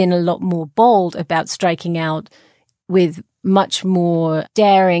they've been a lot more bold about striking out with much more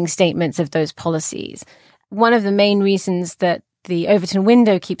daring statements of those policies. One of the main reasons that the Overton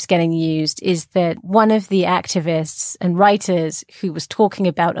window keeps getting used is that one of the activists and writers who was talking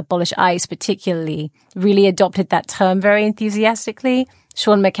about abolish ICE particularly really adopted that term very enthusiastically,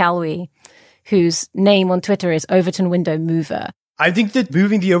 Sean McElwee, whose name on Twitter is Overton Window Mover. I think that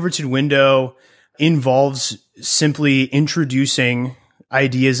moving the Overton window involves simply introducing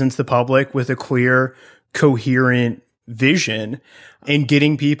ideas into the public with a clear, coherent vision and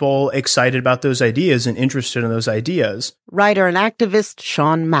getting people excited about those ideas and interested in those ideas. Writer and activist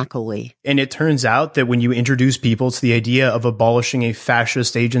Sean McElwee. And it turns out that when you introduce people to the idea of abolishing a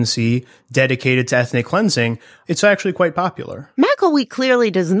fascist agency dedicated to ethnic cleansing, it's actually quite popular. McElwee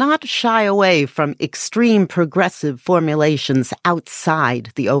clearly does not shy away from extreme progressive formulations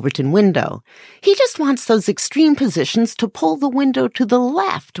outside the Overton window. He just wants those extreme positions to pull the window to the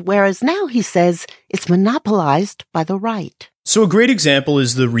left, whereas now he says it's monopolized by the right. So a great example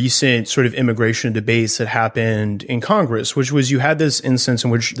is the recent sort of immigration debates that happened in Congress, which was you had this instance in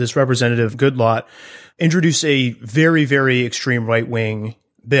which this Representative Goodlatte introduced a very, very extreme right-wing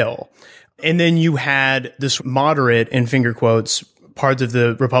bill. And then you had this moderate, in finger quotes, part of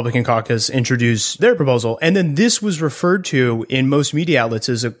the Republican caucus introduce their proposal. And then this was referred to in most media outlets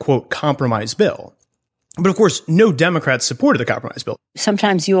as a, quote, compromise bill. But of course, no Democrats supported the compromise bill.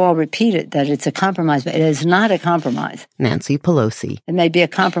 Sometimes you all repeat it, that it's a compromise, but it is not a compromise. Nancy Pelosi. It may be a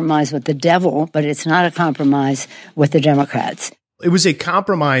compromise with the devil, but it's not a compromise with the Democrats. It was a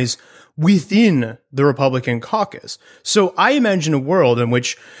compromise within the Republican caucus. So I imagine a world in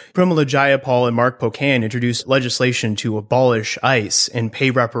which Pramila Jayapal and Mark Pocan introduced legislation to abolish ICE and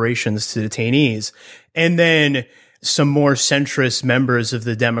pay reparations to detainees. And then some more centrist members of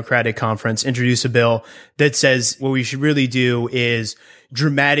the Democratic Conference introduce a bill that says what we should really do is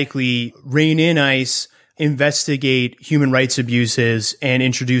dramatically rein in ICE, investigate human rights abuses, and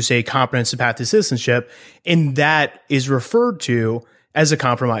introduce a comprehensive path to citizenship. And that is referred to as a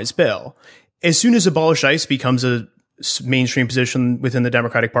compromise bill. As soon as abolish ICE becomes a mainstream position within the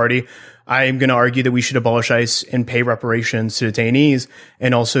Democratic Party, I am going to argue that we should abolish ICE and pay reparations to detainees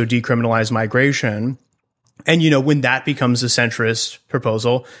and also decriminalize migration. And, when that becomes a centrist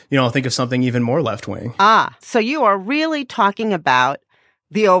proposal, I'll think of something even more left-wing. So you are really talking about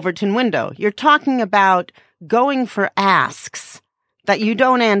the Overton window. You're talking about going for asks that you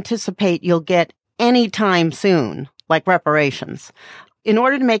don't anticipate you'll get anytime soon, like reparations, in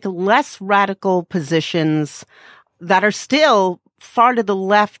order to make less radical positions that are still far to the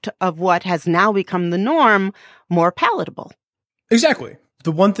left of what has now become the norm more palatable. Exactly.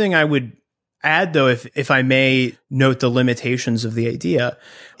 The one thing I would add, though, if I may note the limitations of the idea,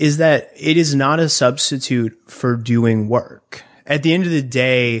 is that it is not a substitute for doing work. At the end of the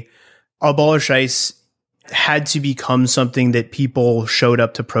day, Abolish ICE had to become something that people showed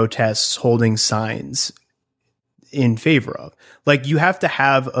up to protests holding signs in favor of. Like, you have to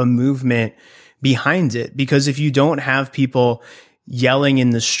have a movement behind it, because if you don't have people yelling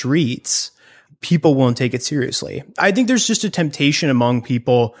in the streets, people won't take it seriously. I think there's just a temptation among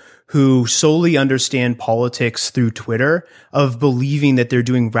people who solely understand politics through Twitter of believing that they're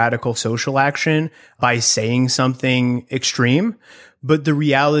doing radical social action by saying something extreme. But the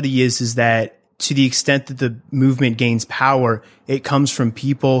reality is that to the extent that the movement gains power, it comes from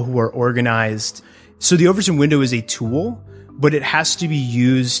people who are organized. So the Overton window is a tool, but it has to be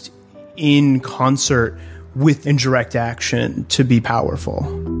used in concert with indirect action to be powerful.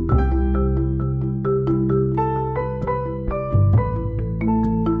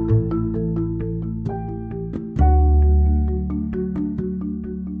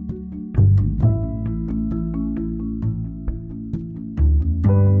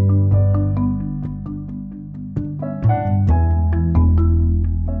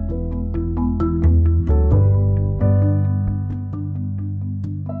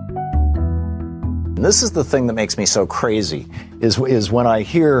 This is the thing that makes me so crazy is when I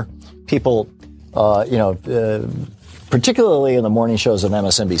hear people, particularly in the morning shows of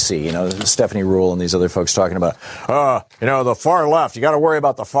MSNBC, Stephanie Ruhle and these other folks talking about, the far left, you got to worry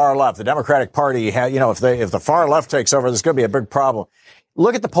about the far left. The Democratic Party, if the far left takes over, there's going to be a big problem.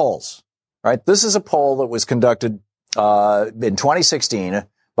 Look at the polls, right? This is a poll that was conducted in 2016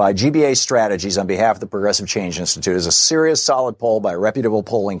 by GBA Strategies on behalf of the Progressive Change Institute. It's a serious, solid poll by a reputable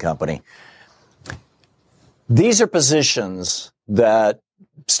polling company. These are positions that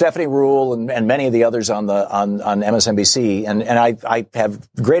Stephanie Ruhle and many of the others on MSNBC, and I have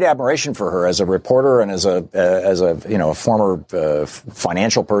great admiration for her as a reporter and as a former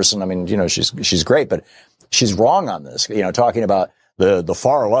financial person. I mean, she's great, but she's wrong on this. Talking about the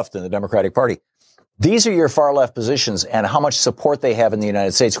far left in the Democratic Party. These are your far left positions and how much support they have in the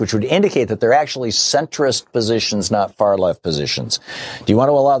United States, which would indicate that they're actually centrist positions, not far left positions. Do you want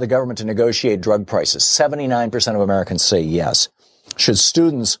to allow the government to negotiate drug prices? 79% of Americans say yes. Should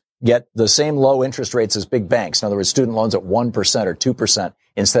students get the same low interest rates as big banks? In other words, student loans at 1% or 2%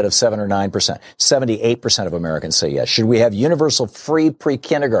 instead of 7 or 9%. 78% of Americans say yes. Should we have universal free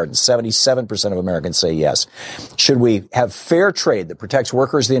pre-kindergarten? 77% of Americans say yes. Should we have fair trade that protects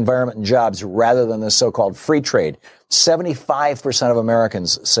workers, the environment, and jobs rather than the so-called free trade? 75% of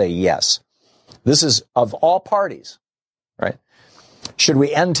Americans say yes. This is of all parties, right? Should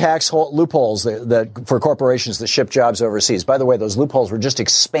we end tax loopholes that for corporations that ship jobs overseas? By the way, those loopholes were just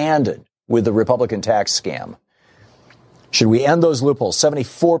expanded with the Republican tax scam. Should we end those loopholes?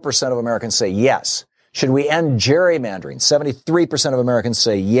 74% of Americans say yes. Should we end gerrymandering? 73% of Americans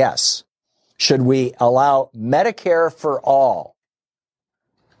say yes. Should we allow Medicare for all?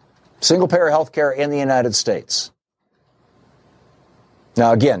 Single-payer health care in the United States.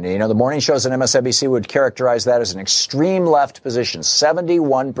 Now, again, the morning shows on MSNBC would characterize that as an extreme left position.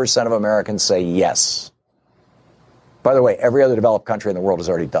 71% of Americans say yes. By the way, every other developed country in the world has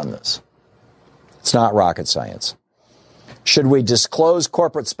already done this. It's not rocket science. Should we disclose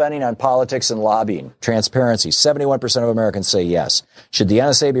corporate spending on politics and lobbying? Transparency. 71% of Americans say yes. Should the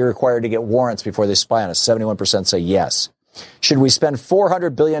NSA be required to get warrants before they spy on us? 71% say yes. Should we spend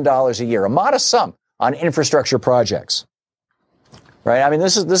 $400 billion a year, a modest sum, on infrastructure projects? Right? I mean,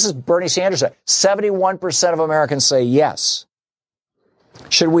 this is Bernie Sanders. 71% of Americans say yes.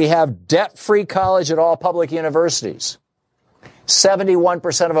 Should we have debt-free college at all public universities?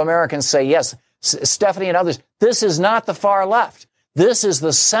 71% of Americans say yes. Stephanie and others, this is not the far left. This is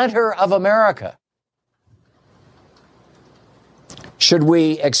the center of America. Should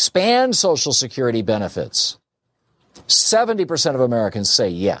we expand Social Security benefits? 70% of Americans say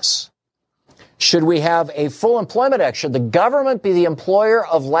yes. Should we have a full employment act? Should the government be the employer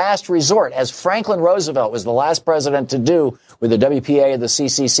of last resort, as Franklin Roosevelt was the last president to do with the WPA and the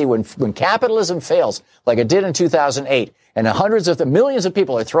CCC when capitalism fails, like it did in 2008, and millions of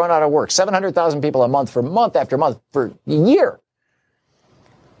people are thrown out of work, 700,000 people a month after month for a year?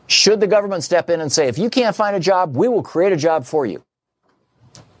 Should the government step in and say, if you can't find a job, we will create a job for you?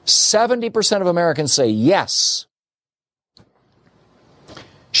 70% of Americans say yes.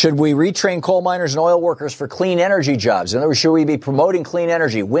 Should we retrain coal miners and oil workers for clean energy jobs? In other words, should we be promoting clean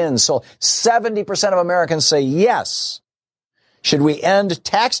energy, wind, solar? 70% of Americans say yes. Should we end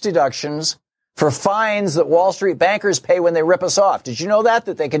tax deductions for fines that Wall Street bankers pay when they rip us off? Did you know that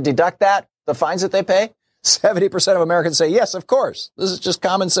they can deduct the fines that they pay? 70% of Americans say yes, of course. This is just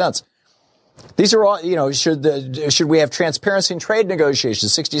common sense. These are all, should we have transparency in trade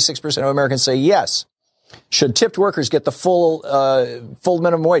negotiations? 66% of Americans say yes. Should tipped workers get the full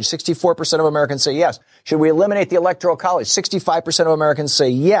minimum wage? 64% of Americans say yes. Should we eliminate the Electoral College? 65% of Americans say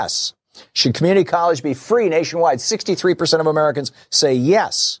yes. Should community college be free nationwide? 63% of Americans say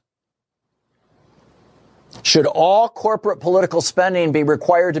yes. Should all corporate political spending be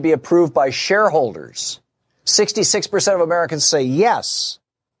required to be approved by shareholders? 66% of Americans say yes.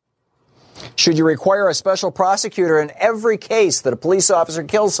 Should you require a special prosecutor in every case that a police officer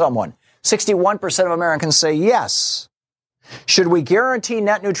kills someone? 61% of Americans say yes. Should we guarantee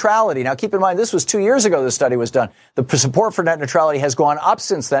net neutrality? Now, keep in mind, this was 2 years ago this study was done. The support for net neutrality has gone up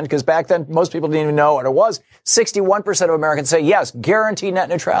since then, because back then most people didn't even know what it was. 61% of Americans say yes, guarantee net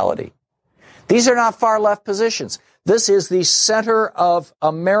neutrality. These are not far-left positions. This is the center of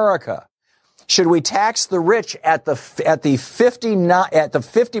America. Should we tax the rich at the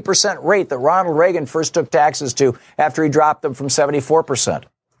 50% rate that Ronald Reagan first took taxes to after he dropped them from 74%?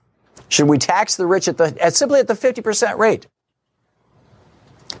 Should we tax the rich simply at the 50% rate?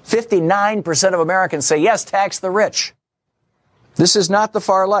 59% of Americans say yes, tax the rich. This is not the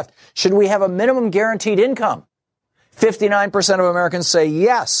far left. Should we have a minimum guaranteed income? 59% of Americans say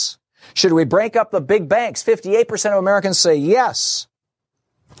yes. Should we break up the big banks? 58% of Americans say yes.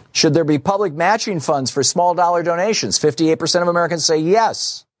 Should there be public matching funds for small dollar donations? 58% of Americans say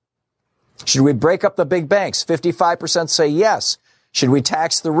yes. Should we break up the big banks? 55% say yes. Should we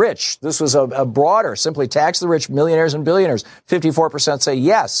tax the rich? This was a broader, simply tax the rich, millionaires and billionaires. 54% say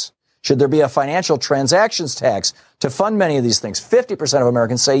yes. Should there be a financial transactions tax to fund many of these things? 50% of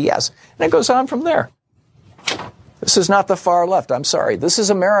Americans say yes. And it goes on from there. This is not the far left. I'm sorry. This is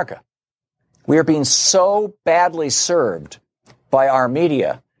America. We are being so badly served by our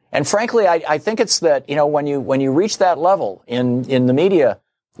media. And frankly, I think it's that, when you reach that level in the media,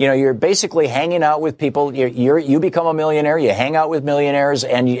 you're basically hanging out with people. You become a millionaire. You hang out with millionaires,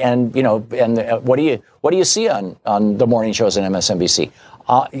 and what do you see on the morning shows on MSNBC?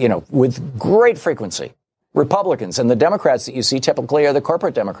 With great frequency, Republicans and the Democrats that you see typically are the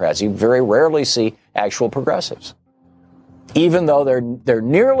corporate Democrats. You very rarely see actual progressives, even though they're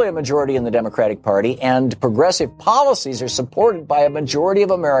nearly a majority in the Democratic Party, and progressive policies are supported by a majority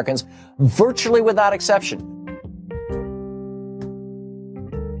of Americans, virtually without exception.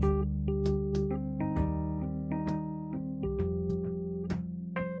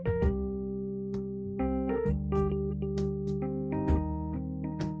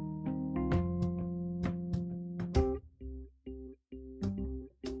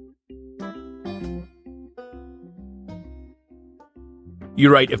 You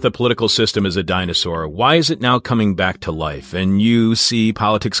write, if the political system is a dinosaur, why is it now coming back to life? And you see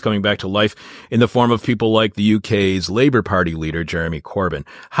politics coming back to life in the form of people like the UK's Labour Party leader, Jeremy Corbyn.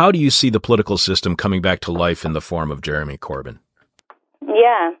 How do you see the political system coming back to life in the form of Jeremy Corbyn?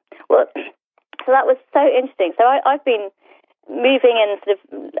 Yeah, well, so that was so interesting. So I've been moving in sort of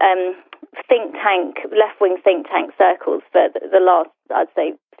left-wing think tank circles for the last, I'd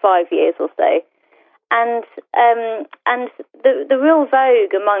say, 5 years or so. And the real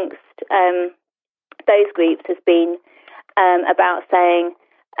vogue amongst those groups has been about saying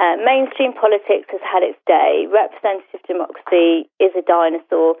mainstream politics has had its day, representative democracy is a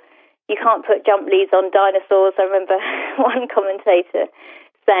dinosaur, you can't put jump leads on dinosaurs. I remember one commentator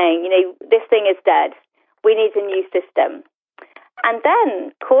saying, this thing is dead, we need a new system. And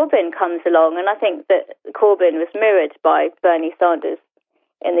then Corbyn comes along, and I think that Corbyn was mirrored by Bernie Sanders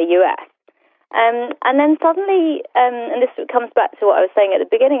in the US. And then suddenly, and this comes back to what I was saying at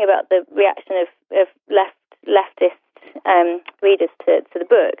the beginning about the reaction of leftist readers to the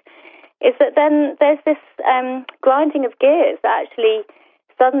book, is that then there's this grinding of gears. Actually,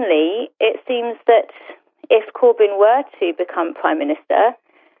 suddenly it seems that if Corbyn were to become Prime Minister,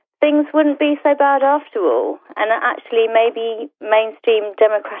 things wouldn't be so bad after all. And actually maybe mainstream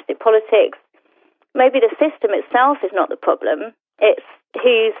democratic politics, maybe the system itself is not the problem. It's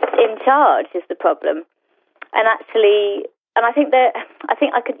who's in charge is the problem. And actually, and I think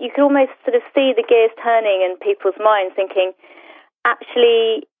you could almost sort of see the gears turning in people's minds, thinking,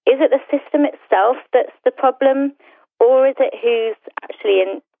 actually, is it the system itself that's the problem, or is it who's actually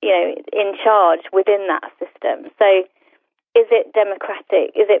in charge within that system? So, is it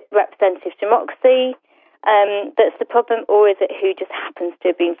democratic? Is it representative democracy that's the problem, or is it who just happens to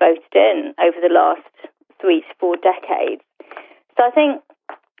have been voted in over the last 3 to 4 decades? So I think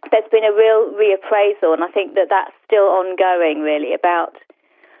there's been a real reappraisal, and I think that that's still ongoing, really, about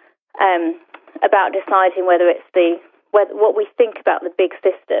deciding whether it's what we think about the big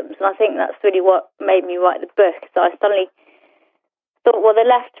systems. And I think that's really what made me write the book. So I suddenly thought, well, the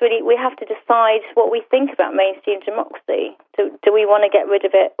left really, we have to decide what we think about mainstream democracy. Do we want to get rid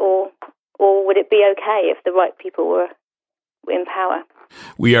of it, or would it be okay if the right people were in power?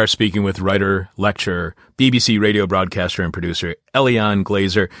 We are speaking with writer, lecturer, BBC radio broadcaster and producer Eliane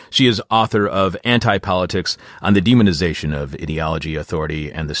Glazer. She is author of Anti-Politics on the Demonization of Ideology, Authority,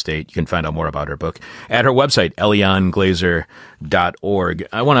 and the State. You can find out more about her book at her website, elianeglazer.org.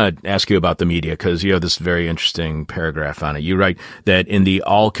 I want to ask you about the media because you have this very interesting paragraph on it. You write that in the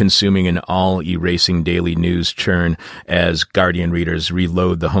all-consuming and all-erasing daily news churn, as Guardian readers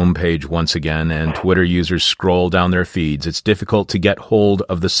reload the homepage once again and Twitter users scroll down their feeds, it's difficult to get hold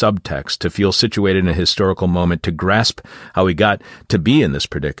of the subtext, to feel situated in a historical moment, to grasp how we got to be in this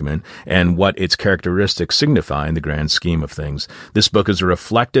predicament and what its characteristics signify in the grand scheme of things. This book is a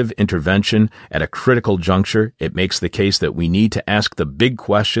reflective intervention at a critical juncture. It makes the case that we need to ask the big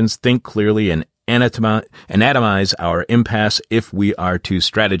questions, think clearly, and anatomize our impasse if we are to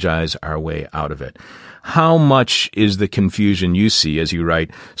strategize our way out of it. How much is the confusion you see, as you write,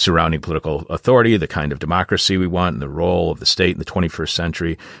 surrounding political authority, the kind of democracy we want, and the role of the state in the 21st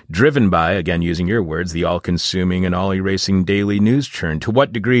century, driven by, again, using your words, the all-consuming and all-erasing daily news churn? To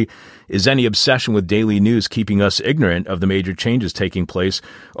what degree is any obsession with daily news keeping us ignorant of the major changes taking place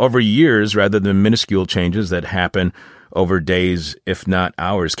over years rather than minuscule changes that happen over days, if not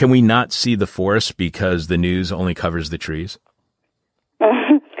hours? Can we not see the forest because the news only covers the trees?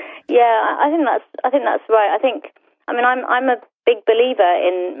 Yeah, I think that's right. I'm a big believer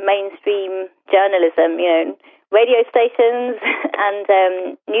in mainstream journalism. Radio stations and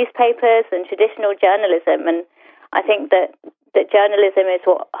newspapers and traditional journalism, and I think that journalism is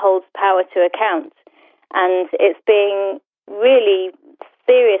what holds power to account, and it's being really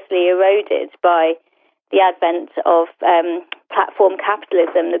seriously eroded by the advent of platform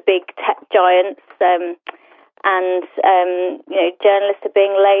capitalism, the big tech giants. Journalists are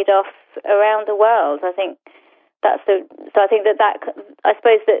being laid off around the world. I think I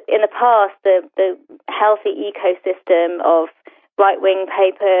suppose that in the past, the healthy ecosystem of right-wing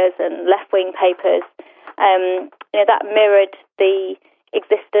papers and left-wing papers, that mirrored the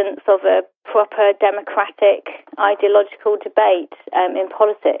existence of a proper democratic ideological debate in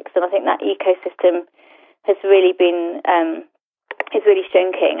politics, and I think that ecosystem has really been is really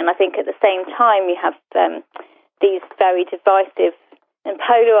shrinking. And I think at the same time you have these very divisive and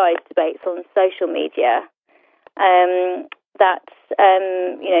polarized debates on social media that's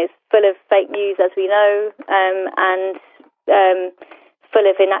full of fake news, as we know, and full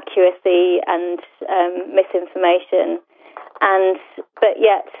of inaccuracy and misinformation. But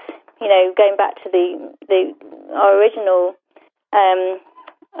yet, going back to our original when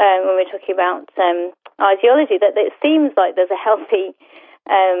we're talking about ideology, that it seems like there's a healthy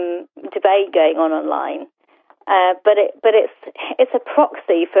debate going on online, but it's a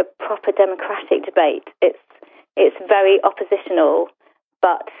proxy for proper democratic debate. It's very oppositional,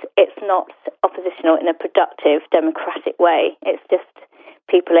 but it's not oppositional in a productive democratic way. It's just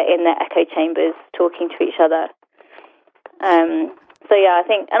people are in their echo chambers talking to each other.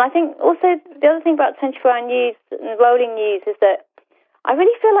 I think also the other thing about 24-hour news and rolling news is that I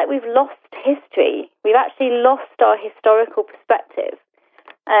really feel like we've lost history. We've actually lost our historical perspective.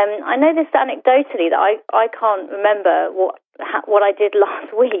 I know this anecdotally that I can't remember what I did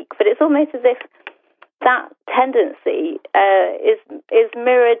last week, but it's almost as if that tendency is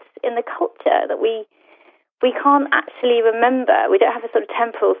mirrored in the culture, that we can't actually remember. We don't have a sort of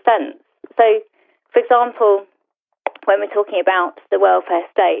temporal sense. So, for example, when we're talking about the welfare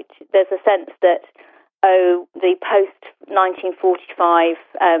state, there's a sense that the post-1945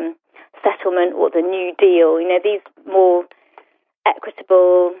 settlement or the New Deal, these more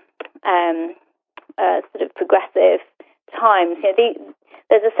equitable, sort of progressive times,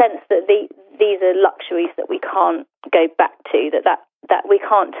 there's a sense that these are luxuries that we can't go back to, that we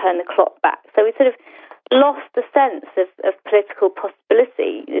can't turn the clock back. So we sort of lost the sense of political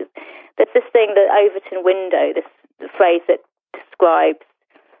possibility. There's this thing, the Overton window, this phrase that describes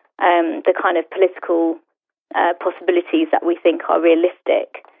the kind of political possibilities that we think are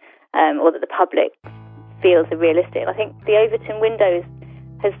realistic, or that the public feels are realistic. I think the Overton window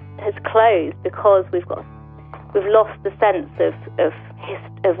has closed because we've lost the sense of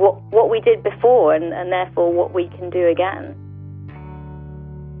what we did before, and therefore what we can do again.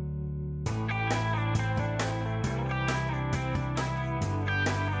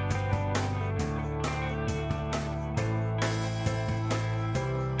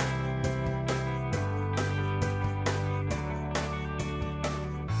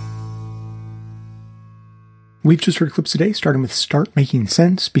 We've just heard clips today, starting with Start Making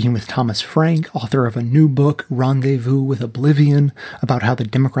Sense, speaking with Thomas Frank, author of a new book, Rendezvous with Oblivion, about how the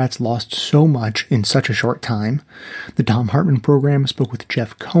Democrats lost so much in such a short time. The Thom Hartmann program spoke with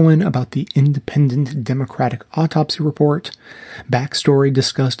Jeff Cohen about the Independent Democratic Autopsy Report. Backstory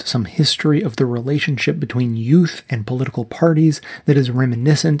discussed some history of the relationship between youth and political parties that is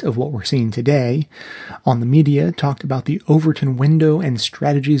reminiscent of what we're seeing today. On the Media, talked about the Overton window and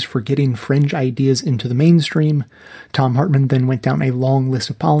strategies for getting fringe ideas into the mainstream. Thom Hartmann then went down a long list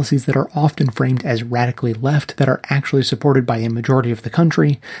of policies that are often framed as radically left that are actually supported by a majority of the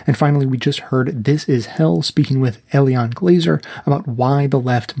country. And finally, we just heard This Is Hell, speaking with Eliane Glazer about why the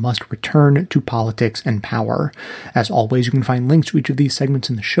left must return to politics and power. As always, you can find links to each of these segments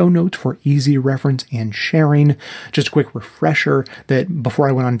in the show notes for easy reference and sharing. Just a quick refresher that before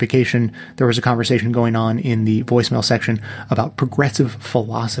I went on vacation, there was a conversation going on in the voicemail section about progressive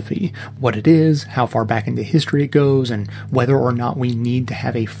philosophy, what it is, how far back into history it goes, and whether or not we need to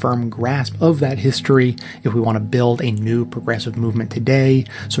have a firm grasp of that history if we want to build a new progressive movement today.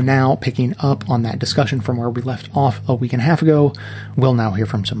 So now, picking up on that discussion from where we left off a week and a half ago, we'll now hear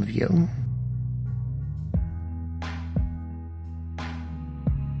from some of you.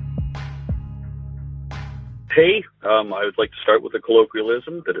 Hey, I would like to start with a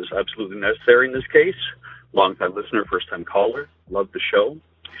colloquialism that is absolutely necessary in this case. Long-time listener, first-time caller. Love the show.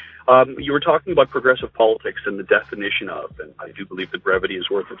 You were talking about progressive politics and the definition of, and I do believe that brevity is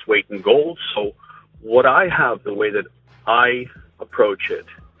worth its weight in gold. So what I have, the way that I approach it,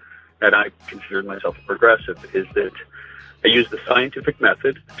 and I consider myself a progressive, is that I use the scientific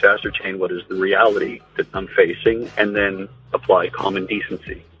method to ascertain what is the reality that I'm facing and then apply common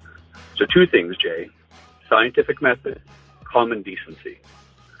decency. So two things, Jay. Scientific method, common decency.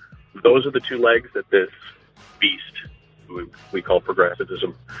 Those are the two legs that this beast we call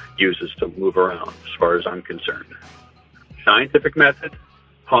progressivism uses to move around, as far as I'm concerned. Scientific method,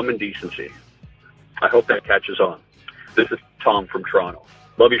 common decency. I hope that catches on. This is Tom from Toronto.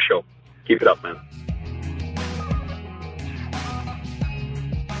 Love your show. Keep it up, man.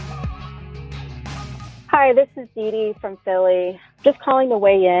 Hi, this is Dee Dee from Philly. Just calling to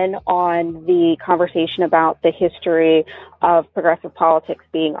weigh in on the conversation about the history of progressive politics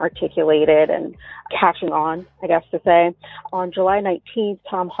being articulated and catching on, I guess to say. On July 19th,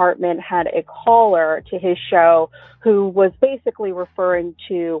 Thom Hartmann had a caller to his show who was basically referring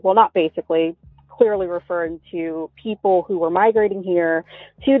to, well, not basically, clearly referring to people who were migrating here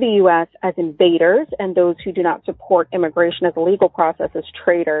to the U.S. as invaders and those who do not support immigration as a legal process as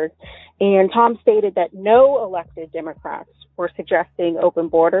traitors. And Tom stated that no elected Democrats were suggesting open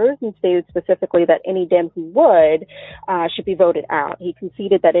borders and stated specifically that any Dem who would should be voted out. He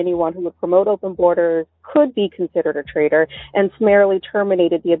conceded that anyone who would promote open borders could be considered a traitor and summarily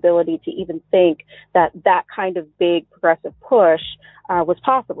terminated the ability to even think that that kind of big progressive push was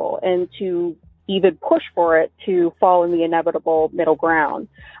possible and to even push for it to fall in the inevitable middle ground.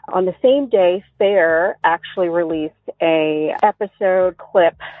 On the same day, FAIR actually released a episode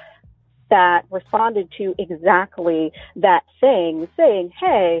clip that responded to exactly that thing, saying,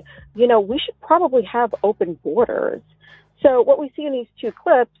 hey, we should probably have open borders. So what we see in these two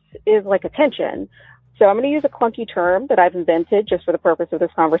clips is like a tension. So I'm going to use a clunky term that I've invented just for the purpose of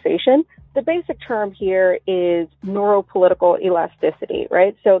this conversation. The basic term here is neuropolitical elasticity,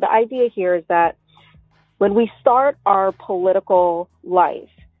 right? So the idea here is that when we start our political life,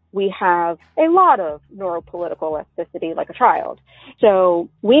 we have a lot of neuropolitical elasticity like a child. So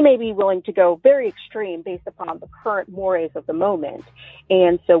we may be willing to go very extreme based upon the current mores of the moment.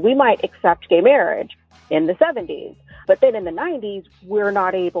 And so we might accept gay marriage in the 70s. But then in the 90s, we're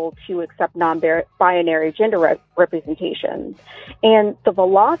not able to accept non-binary gender representations. And the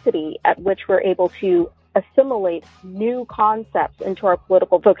velocity at which we're able to assimilate new concepts into our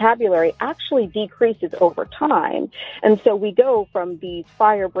political vocabulary actually decreases over time. And so we go from these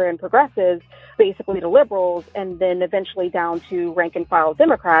firebrand progressives basically to liberals and then eventually down to rank and file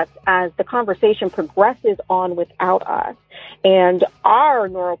Democrats as the conversation progresses on without us. And our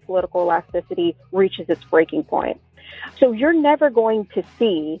neuropolitical elasticity reaches its breaking point. So you're never going to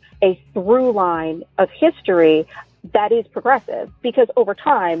see a through line of history that is progressive, because over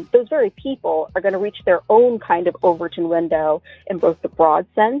time, those very people are going to reach their own kind of Overton window in both the broad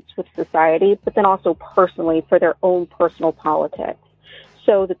sense with society, but then also personally for their own personal politics.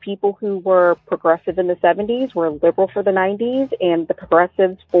 So the people who were progressive in the 70s were liberal for the 90s, and the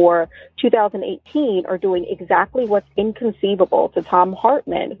progressives for 2018 are doing exactly what's inconceivable to Thom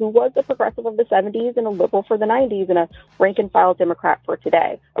Hartmann, who was a progressive of the 70s and a liberal for the 90s and a rank-and-file Democrat for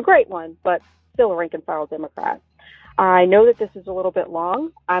today. A great one, but still a rank-and-file Democrat. I know that this is a little bit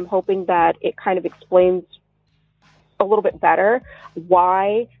long. I'm hoping that it kind of explains a little bit better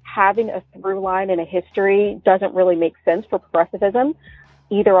why having a through line and a history doesn't really make sense for progressivism,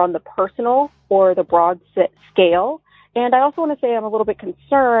 either on the personal or the broad scale. And I also want to say I'm a little bit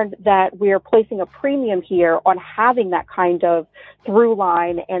concerned that we are placing a premium here on having that kind of through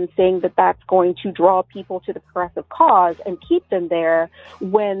line and saying that that's going to draw people to the progressive cause and keep them there,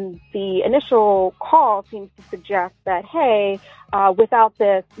 when the initial call seems to suggest that, hey, without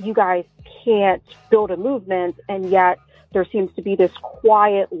this, you guys can't build a movement. And yet there seems to be this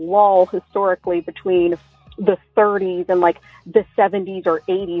quiet lull historically between the 30s and like the 70s or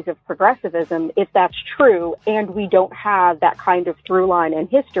 80s of progressivism. If that's true, and we don't have that kind of through line in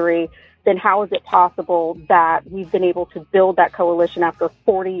history, then how is it possible that we've been able to build that coalition after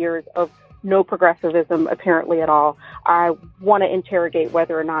 40 years of no progressivism apparently at all? I want to interrogate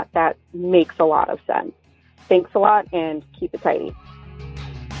whether or not that makes a lot of sense. Thanks a lot, and keep it tidy.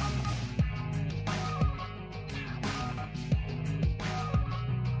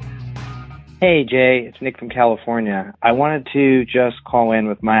 Hey, Jay, it's Nick from California. I wanted to just call in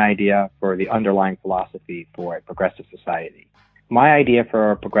with my idea for the underlying philosophy for a progressive society. My idea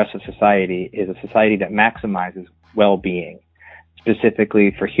for a progressive society is a society that maximizes well-being.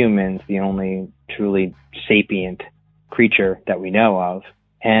 Specifically for humans, the only truly sapient creature that we know of.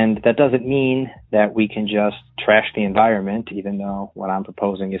 And that doesn't mean that we can just trash the environment, even though what I'm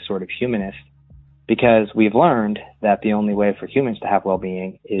proposing is sort of humanist, because we've learned that the only way for humans to have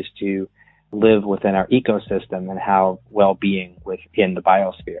well-being is to live within our ecosystem and have well-being within the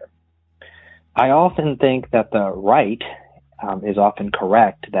biosphere. I often think that the right is often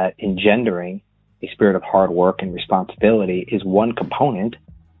correct that engendering a spirit of hard work and responsibility is one component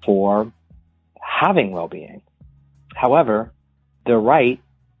for having well-being. However, the right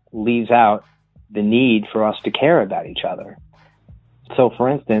leaves out the need for us to care about each other. So, for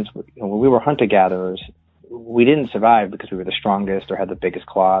instance, when we were hunter-gatherers, we didn't survive because we were the strongest or had the biggest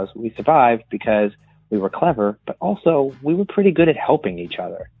claws. We survived because we were clever, but also we were pretty good at helping each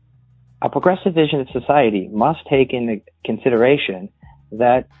other. A progressive vision of society must take into consideration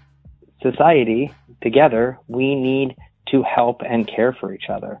that society, together, we need to help and care for each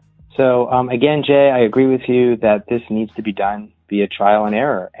other. So, again, Jay, I agree with you that this needs to be done via trial and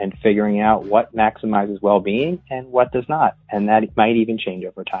error and figuring out what maximizes well-being and what does not. And that might even change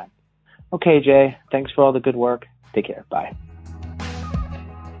over time. Okay, Jay, thanks for all the good work. Take care. Bye.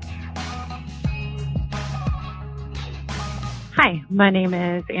 Hi, my name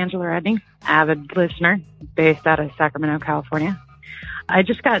is Angela Redney, avid listener based out of Sacramento, California. I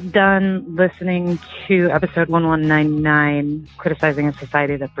just got done listening to episode 1199, Criticizing a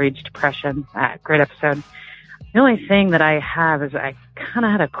Society That Breeds Depression. Great episode. The only thing that I have is I kind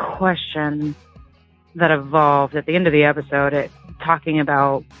of had a question that evolved at the end of the episode, talking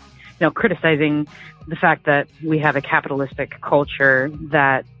about criticizing the fact that we have a capitalistic culture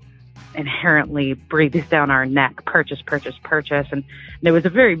that inherently breathes down our neck, purchase. And it was a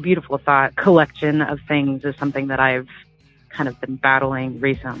very beautiful thought. Collection of things is something that I've kind of been battling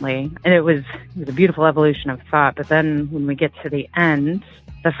recently. And it was a beautiful evolution of thought. But then when we get to the end,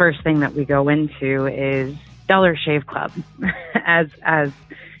 the first thing that we go into is Dollar Shave Club as an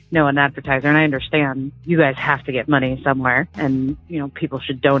advertiser, and I understand you guys have to get money somewhere, and people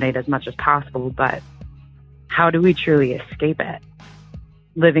should donate as much as possible, but how do we truly escape it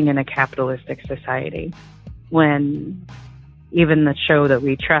living in a capitalistic society when even the show that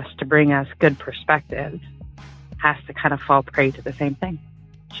we trust to bring us good perspective has to kind of fall prey to the same thing?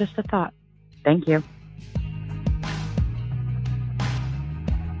 Just a thought. Thank you.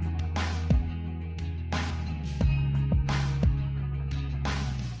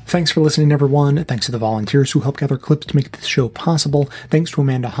 Thanks for listening, everyone. Thanks to the volunteers who helped gather clips to make this show possible. Thanks to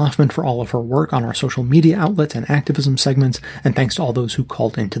Amanda Hoffman for all of her work on our social media outlets and activism segments. And thanks to all those who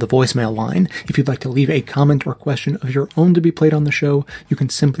called into the voicemail line. If you'd like to leave a comment or question of your own to be played on the show, you can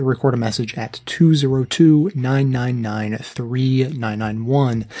simply record a message at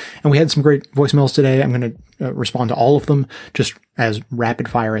 202-999-3991. And we had some great voicemails today. I'm going to respond to all of them just as rapid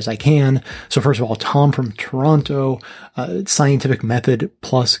fire as I can. So first of all, Tom from Toronto, scientific method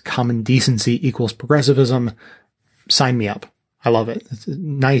plus common decency equals progressivism. Sign me up. I love it. It's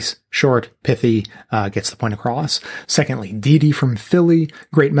nice, short, pithy, gets the point across. Secondly, Dee Dee from Philly,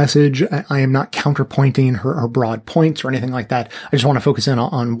 great message. I am not counterpointing her broad points or anything like that. I just want to focus in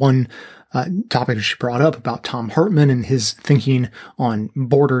on one topic she brought up about Thom Hartmann and his thinking on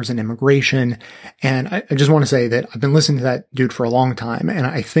borders and immigration. And I just want to say that I've been listening to that dude for a long time, and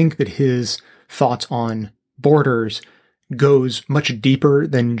I think that his thoughts on borders goes much deeper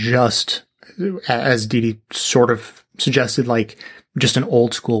than just, as Dee Dee sort of suggested, like just an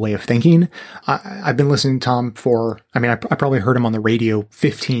old school way of thinking. I've been listening to Tom I probably heard him on the radio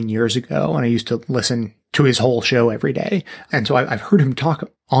 15 years ago, and I used to listen to his whole show every day. And so I've heard him talk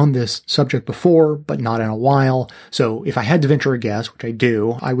on this subject before, but not in a while. So if I had to venture a guess, which I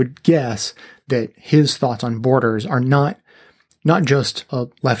do, I would guess that his thoughts on borders are not just a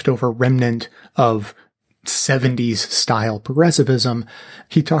leftover remnant of 70s style progressivism.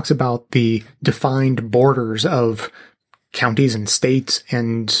 He talks about the defined borders of counties and states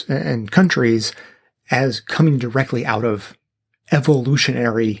and countries as coming directly out of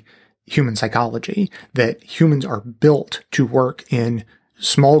evolutionary human psychology, that humans are built to work in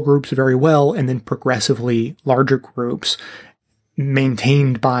small groups very well and then progressively larger groups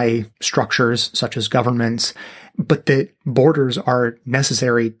maintained by structures such as governments, but that borders are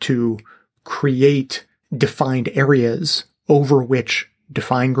necessary to create defined areas over which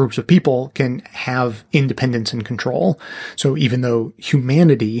defined groups of people can have independence and control. So even though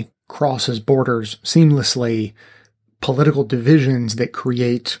humanity crosses borders seamlessly, political divisions that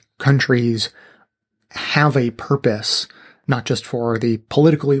create countries have a purpose, not just for the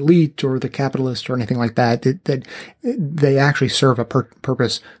political elite or the capitalists or anything like that, that they actually serve a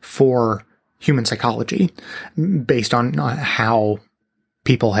purpose for human psychology based on how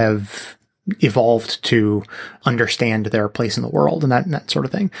people have evolved to understand their place in the world and that sort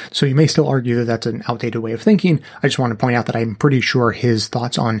of thing. So you may still argue that that's an outdated way of thinking. I just want to point out that I'm pretty sure his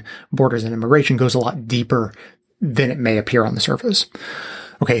thoughts on borders and immigration goes a lot deeper than it may appear on the surface.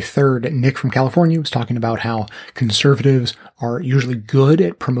 Okay, third, Nick from California was talking about how conservatives are usually good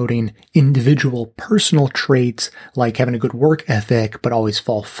at promoting individual personal traits like having a good work ethic, but always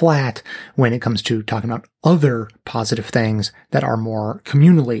fall flat when it comes to talking about other positive things that are more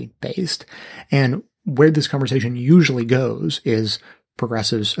communally based. And where this conversation usually goes is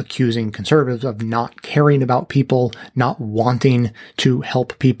progressives accusing conservatives of not caring about people, not wanting to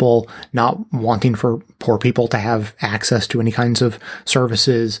help people, not wanting for poor people to have access to any kinds of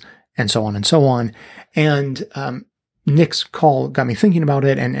services, and so on and so on. And Nick's call got me thinking about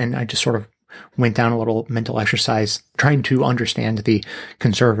it, and I just sort of went down a little mental exercise trying to understand the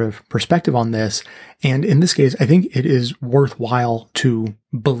conservative perspective on this. And in this case, I think it is worthwhile to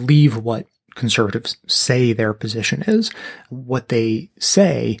believe what conservatives say their position is. What they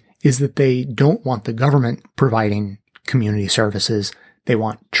say is that they don't want the government providing community services. They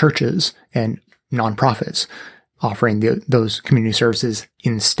want churches and nonprofits offering those community services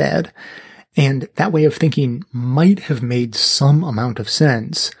instead. And that way of thinking might have made some amount of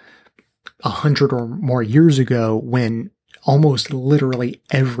sense 100 or more years ago when almost literally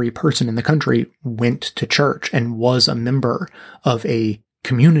every person in the country went to church and was a member of a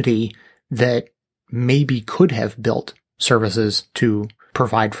community that maybe could have built services to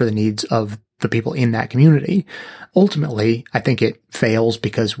provide for the needs of the people in that community. Ultimately, I think it fails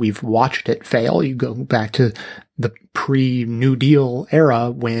because we've watched it fail. You go back to the pre-New Deal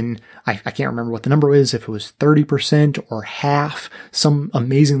era when I can't remember what the number is, if it was 30% or half, some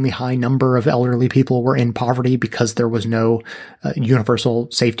amazingly high number of elderly people were in poverty because there was no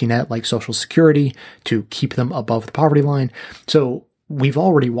universal safety net like Social Security to keep them above the poverty line. So we've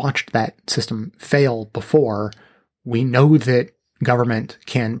already watched that system fail before. We know that government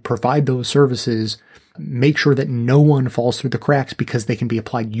can provide those services, make sure that no one falls through the cracks because they can be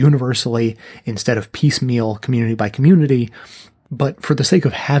applied universally instead of piecemeal community by community. But for the sake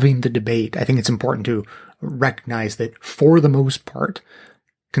of having the debate, I think it's important to recognize that for the most part,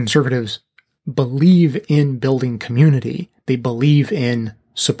 conservatives believe in building community. They believe in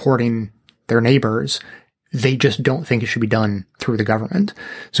supporting their neighbors. They just don't think it should be done through the government.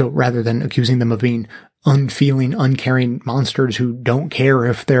 So rather than accusing them of being unfeeling, uncaring monsters who don't care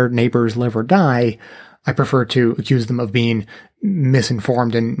if their neighbors live or die, I prefer to accuse them of being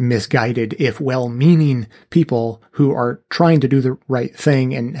misinformed and misguided if well-meaning people who are trying to do the right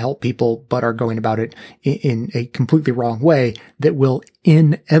thing and help people but are going about it in a completely wrong way that will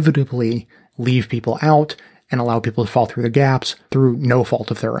inevitably leave people out and allow people to fall through the gaps through no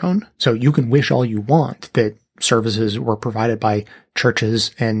fault of their own. So you can wish all you want that services were provided by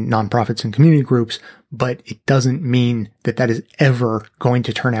churches and nonprofits and community groups, but it doesn't mean that that is ever going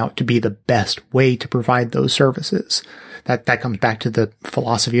to turn out to be the best way to provide those services. That comes back to the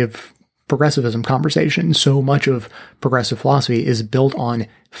philosophy of progressivism conversation. So much of progressive philosophy is built on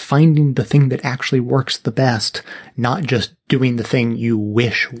finding the thing that actually works the best, not just doing the thing you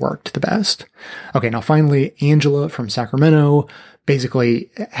wish worked the best. Okay, now finally, Angela from Sacramento.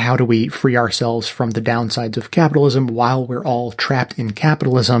 Basically, how do we free ourselves from the downsides of capitalism while we're all trapped in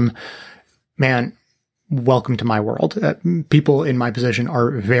capitalism? Man, welcome to my world. People in my position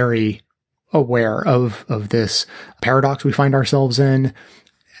are very aware of this paradox we find ourselves in.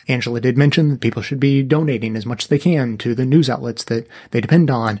 Angela did mention that people should be donating as much as they can to the news outlets that they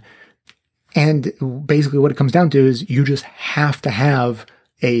depend on. And basically what it comes down to is you just have to have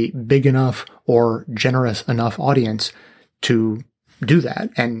a big enough or generous enough audience to do that.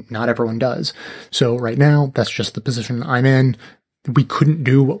 And not everyone does. So right now, that's just the position I'm in. We couldn't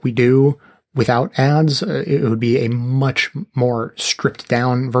do what we do without ads. It would be a much more stripped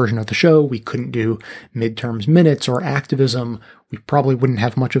down version of the show. We couldn't do midterms minutes or activism. We probably wouldn't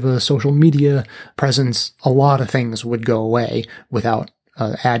have much of a social media presence. A lot of things would go away without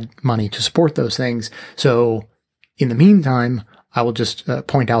ad money to support those things. So in the meantime, I will just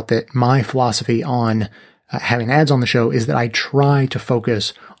point out that my philosophy on having ads on the show is that I try to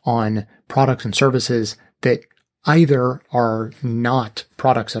focus on products and services that either are not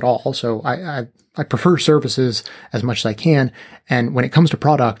products at all. So I prefer services as much as I can. And when it comes to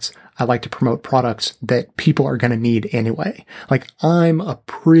products, I like to promote products that people are going to need anyway. Like, I'm a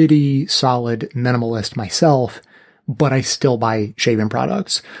pretty solid minimalist myself, but I still buy shaving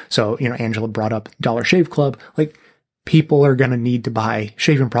products. So, Angela brought up Dollar Shave Club. Like, people are going to need to buy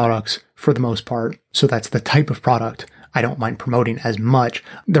shaving products for the most part. So that's the type of product I don't mind promoting as much.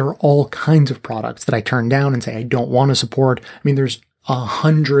 There are all kinds of products that I turn down and say I don't want to support. I mean, there's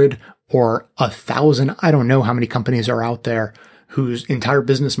 100 or 1,000. I don't know how many companies are out there whose entire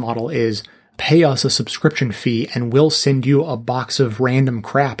business model is pay us a subscription fee and we'll send you a box of random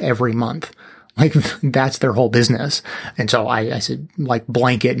crap every month. Like, that's their whole business. And so I said, like,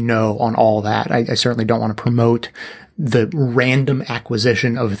 blanket no on all that. I certainly don't want to promote the random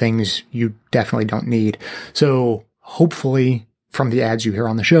acquisition of things you definitely don't need. So hopefully from the ads you hear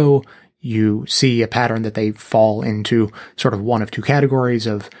on the show, you see a pattern that they fall into sort of one of two categories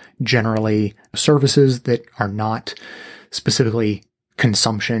of generally services that are not specifically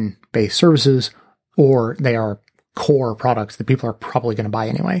consumption-based services, or they are core products that people are probably going to buy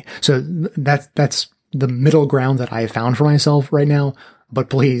anyway. So that's the middle ground that I have found for myself right now. But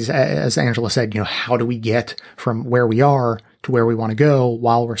please, as Angela said, how do we get from where we are to where we want to go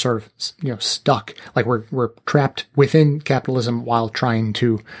while we're sort of, stuck? Like, we're trapped within capitalism while trying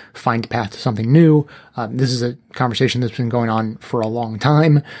to find a path to something new. This is a conversation that's been going on for a long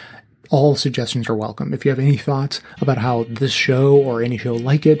time. All suggestions are welcome. If you have any thoughts about how this show or any show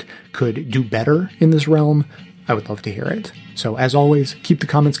like it could do better in this realm, I would love to hear it. So as always, keep the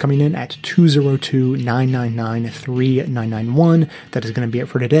comments coming in at 202-999-3991. That is going to be it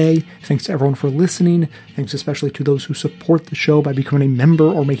for today. Thanks to everyone for listening. Thanks especially to those who support the show by becoming a member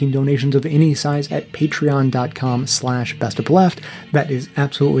or making donations of any size at patreon.com/bestoftheleft. That is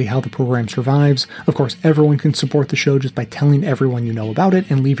absolutely how the program survives. Of course, everyone can support the show just by telling everyone you know about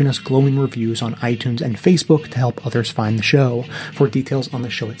it and leaving us glowing reviews on iTunes and Facebook to help others find the show. For details on the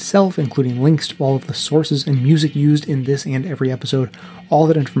show itself, including links to all of the sources and music used in this and every episode, all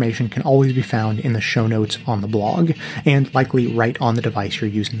that information can always be found in the show notes on the blog, and likely right on the device you're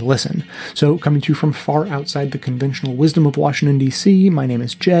using to listen. So, coming to you from far outside the conventional wisdom of Washington, D.C., my name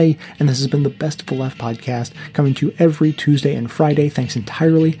is Jay, and this has been the Best of the Left podcast, coming to you every Tuesday and Friday, thanks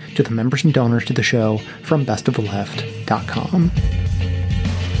entirely to the members and donors to the show from bestoftheleft.com.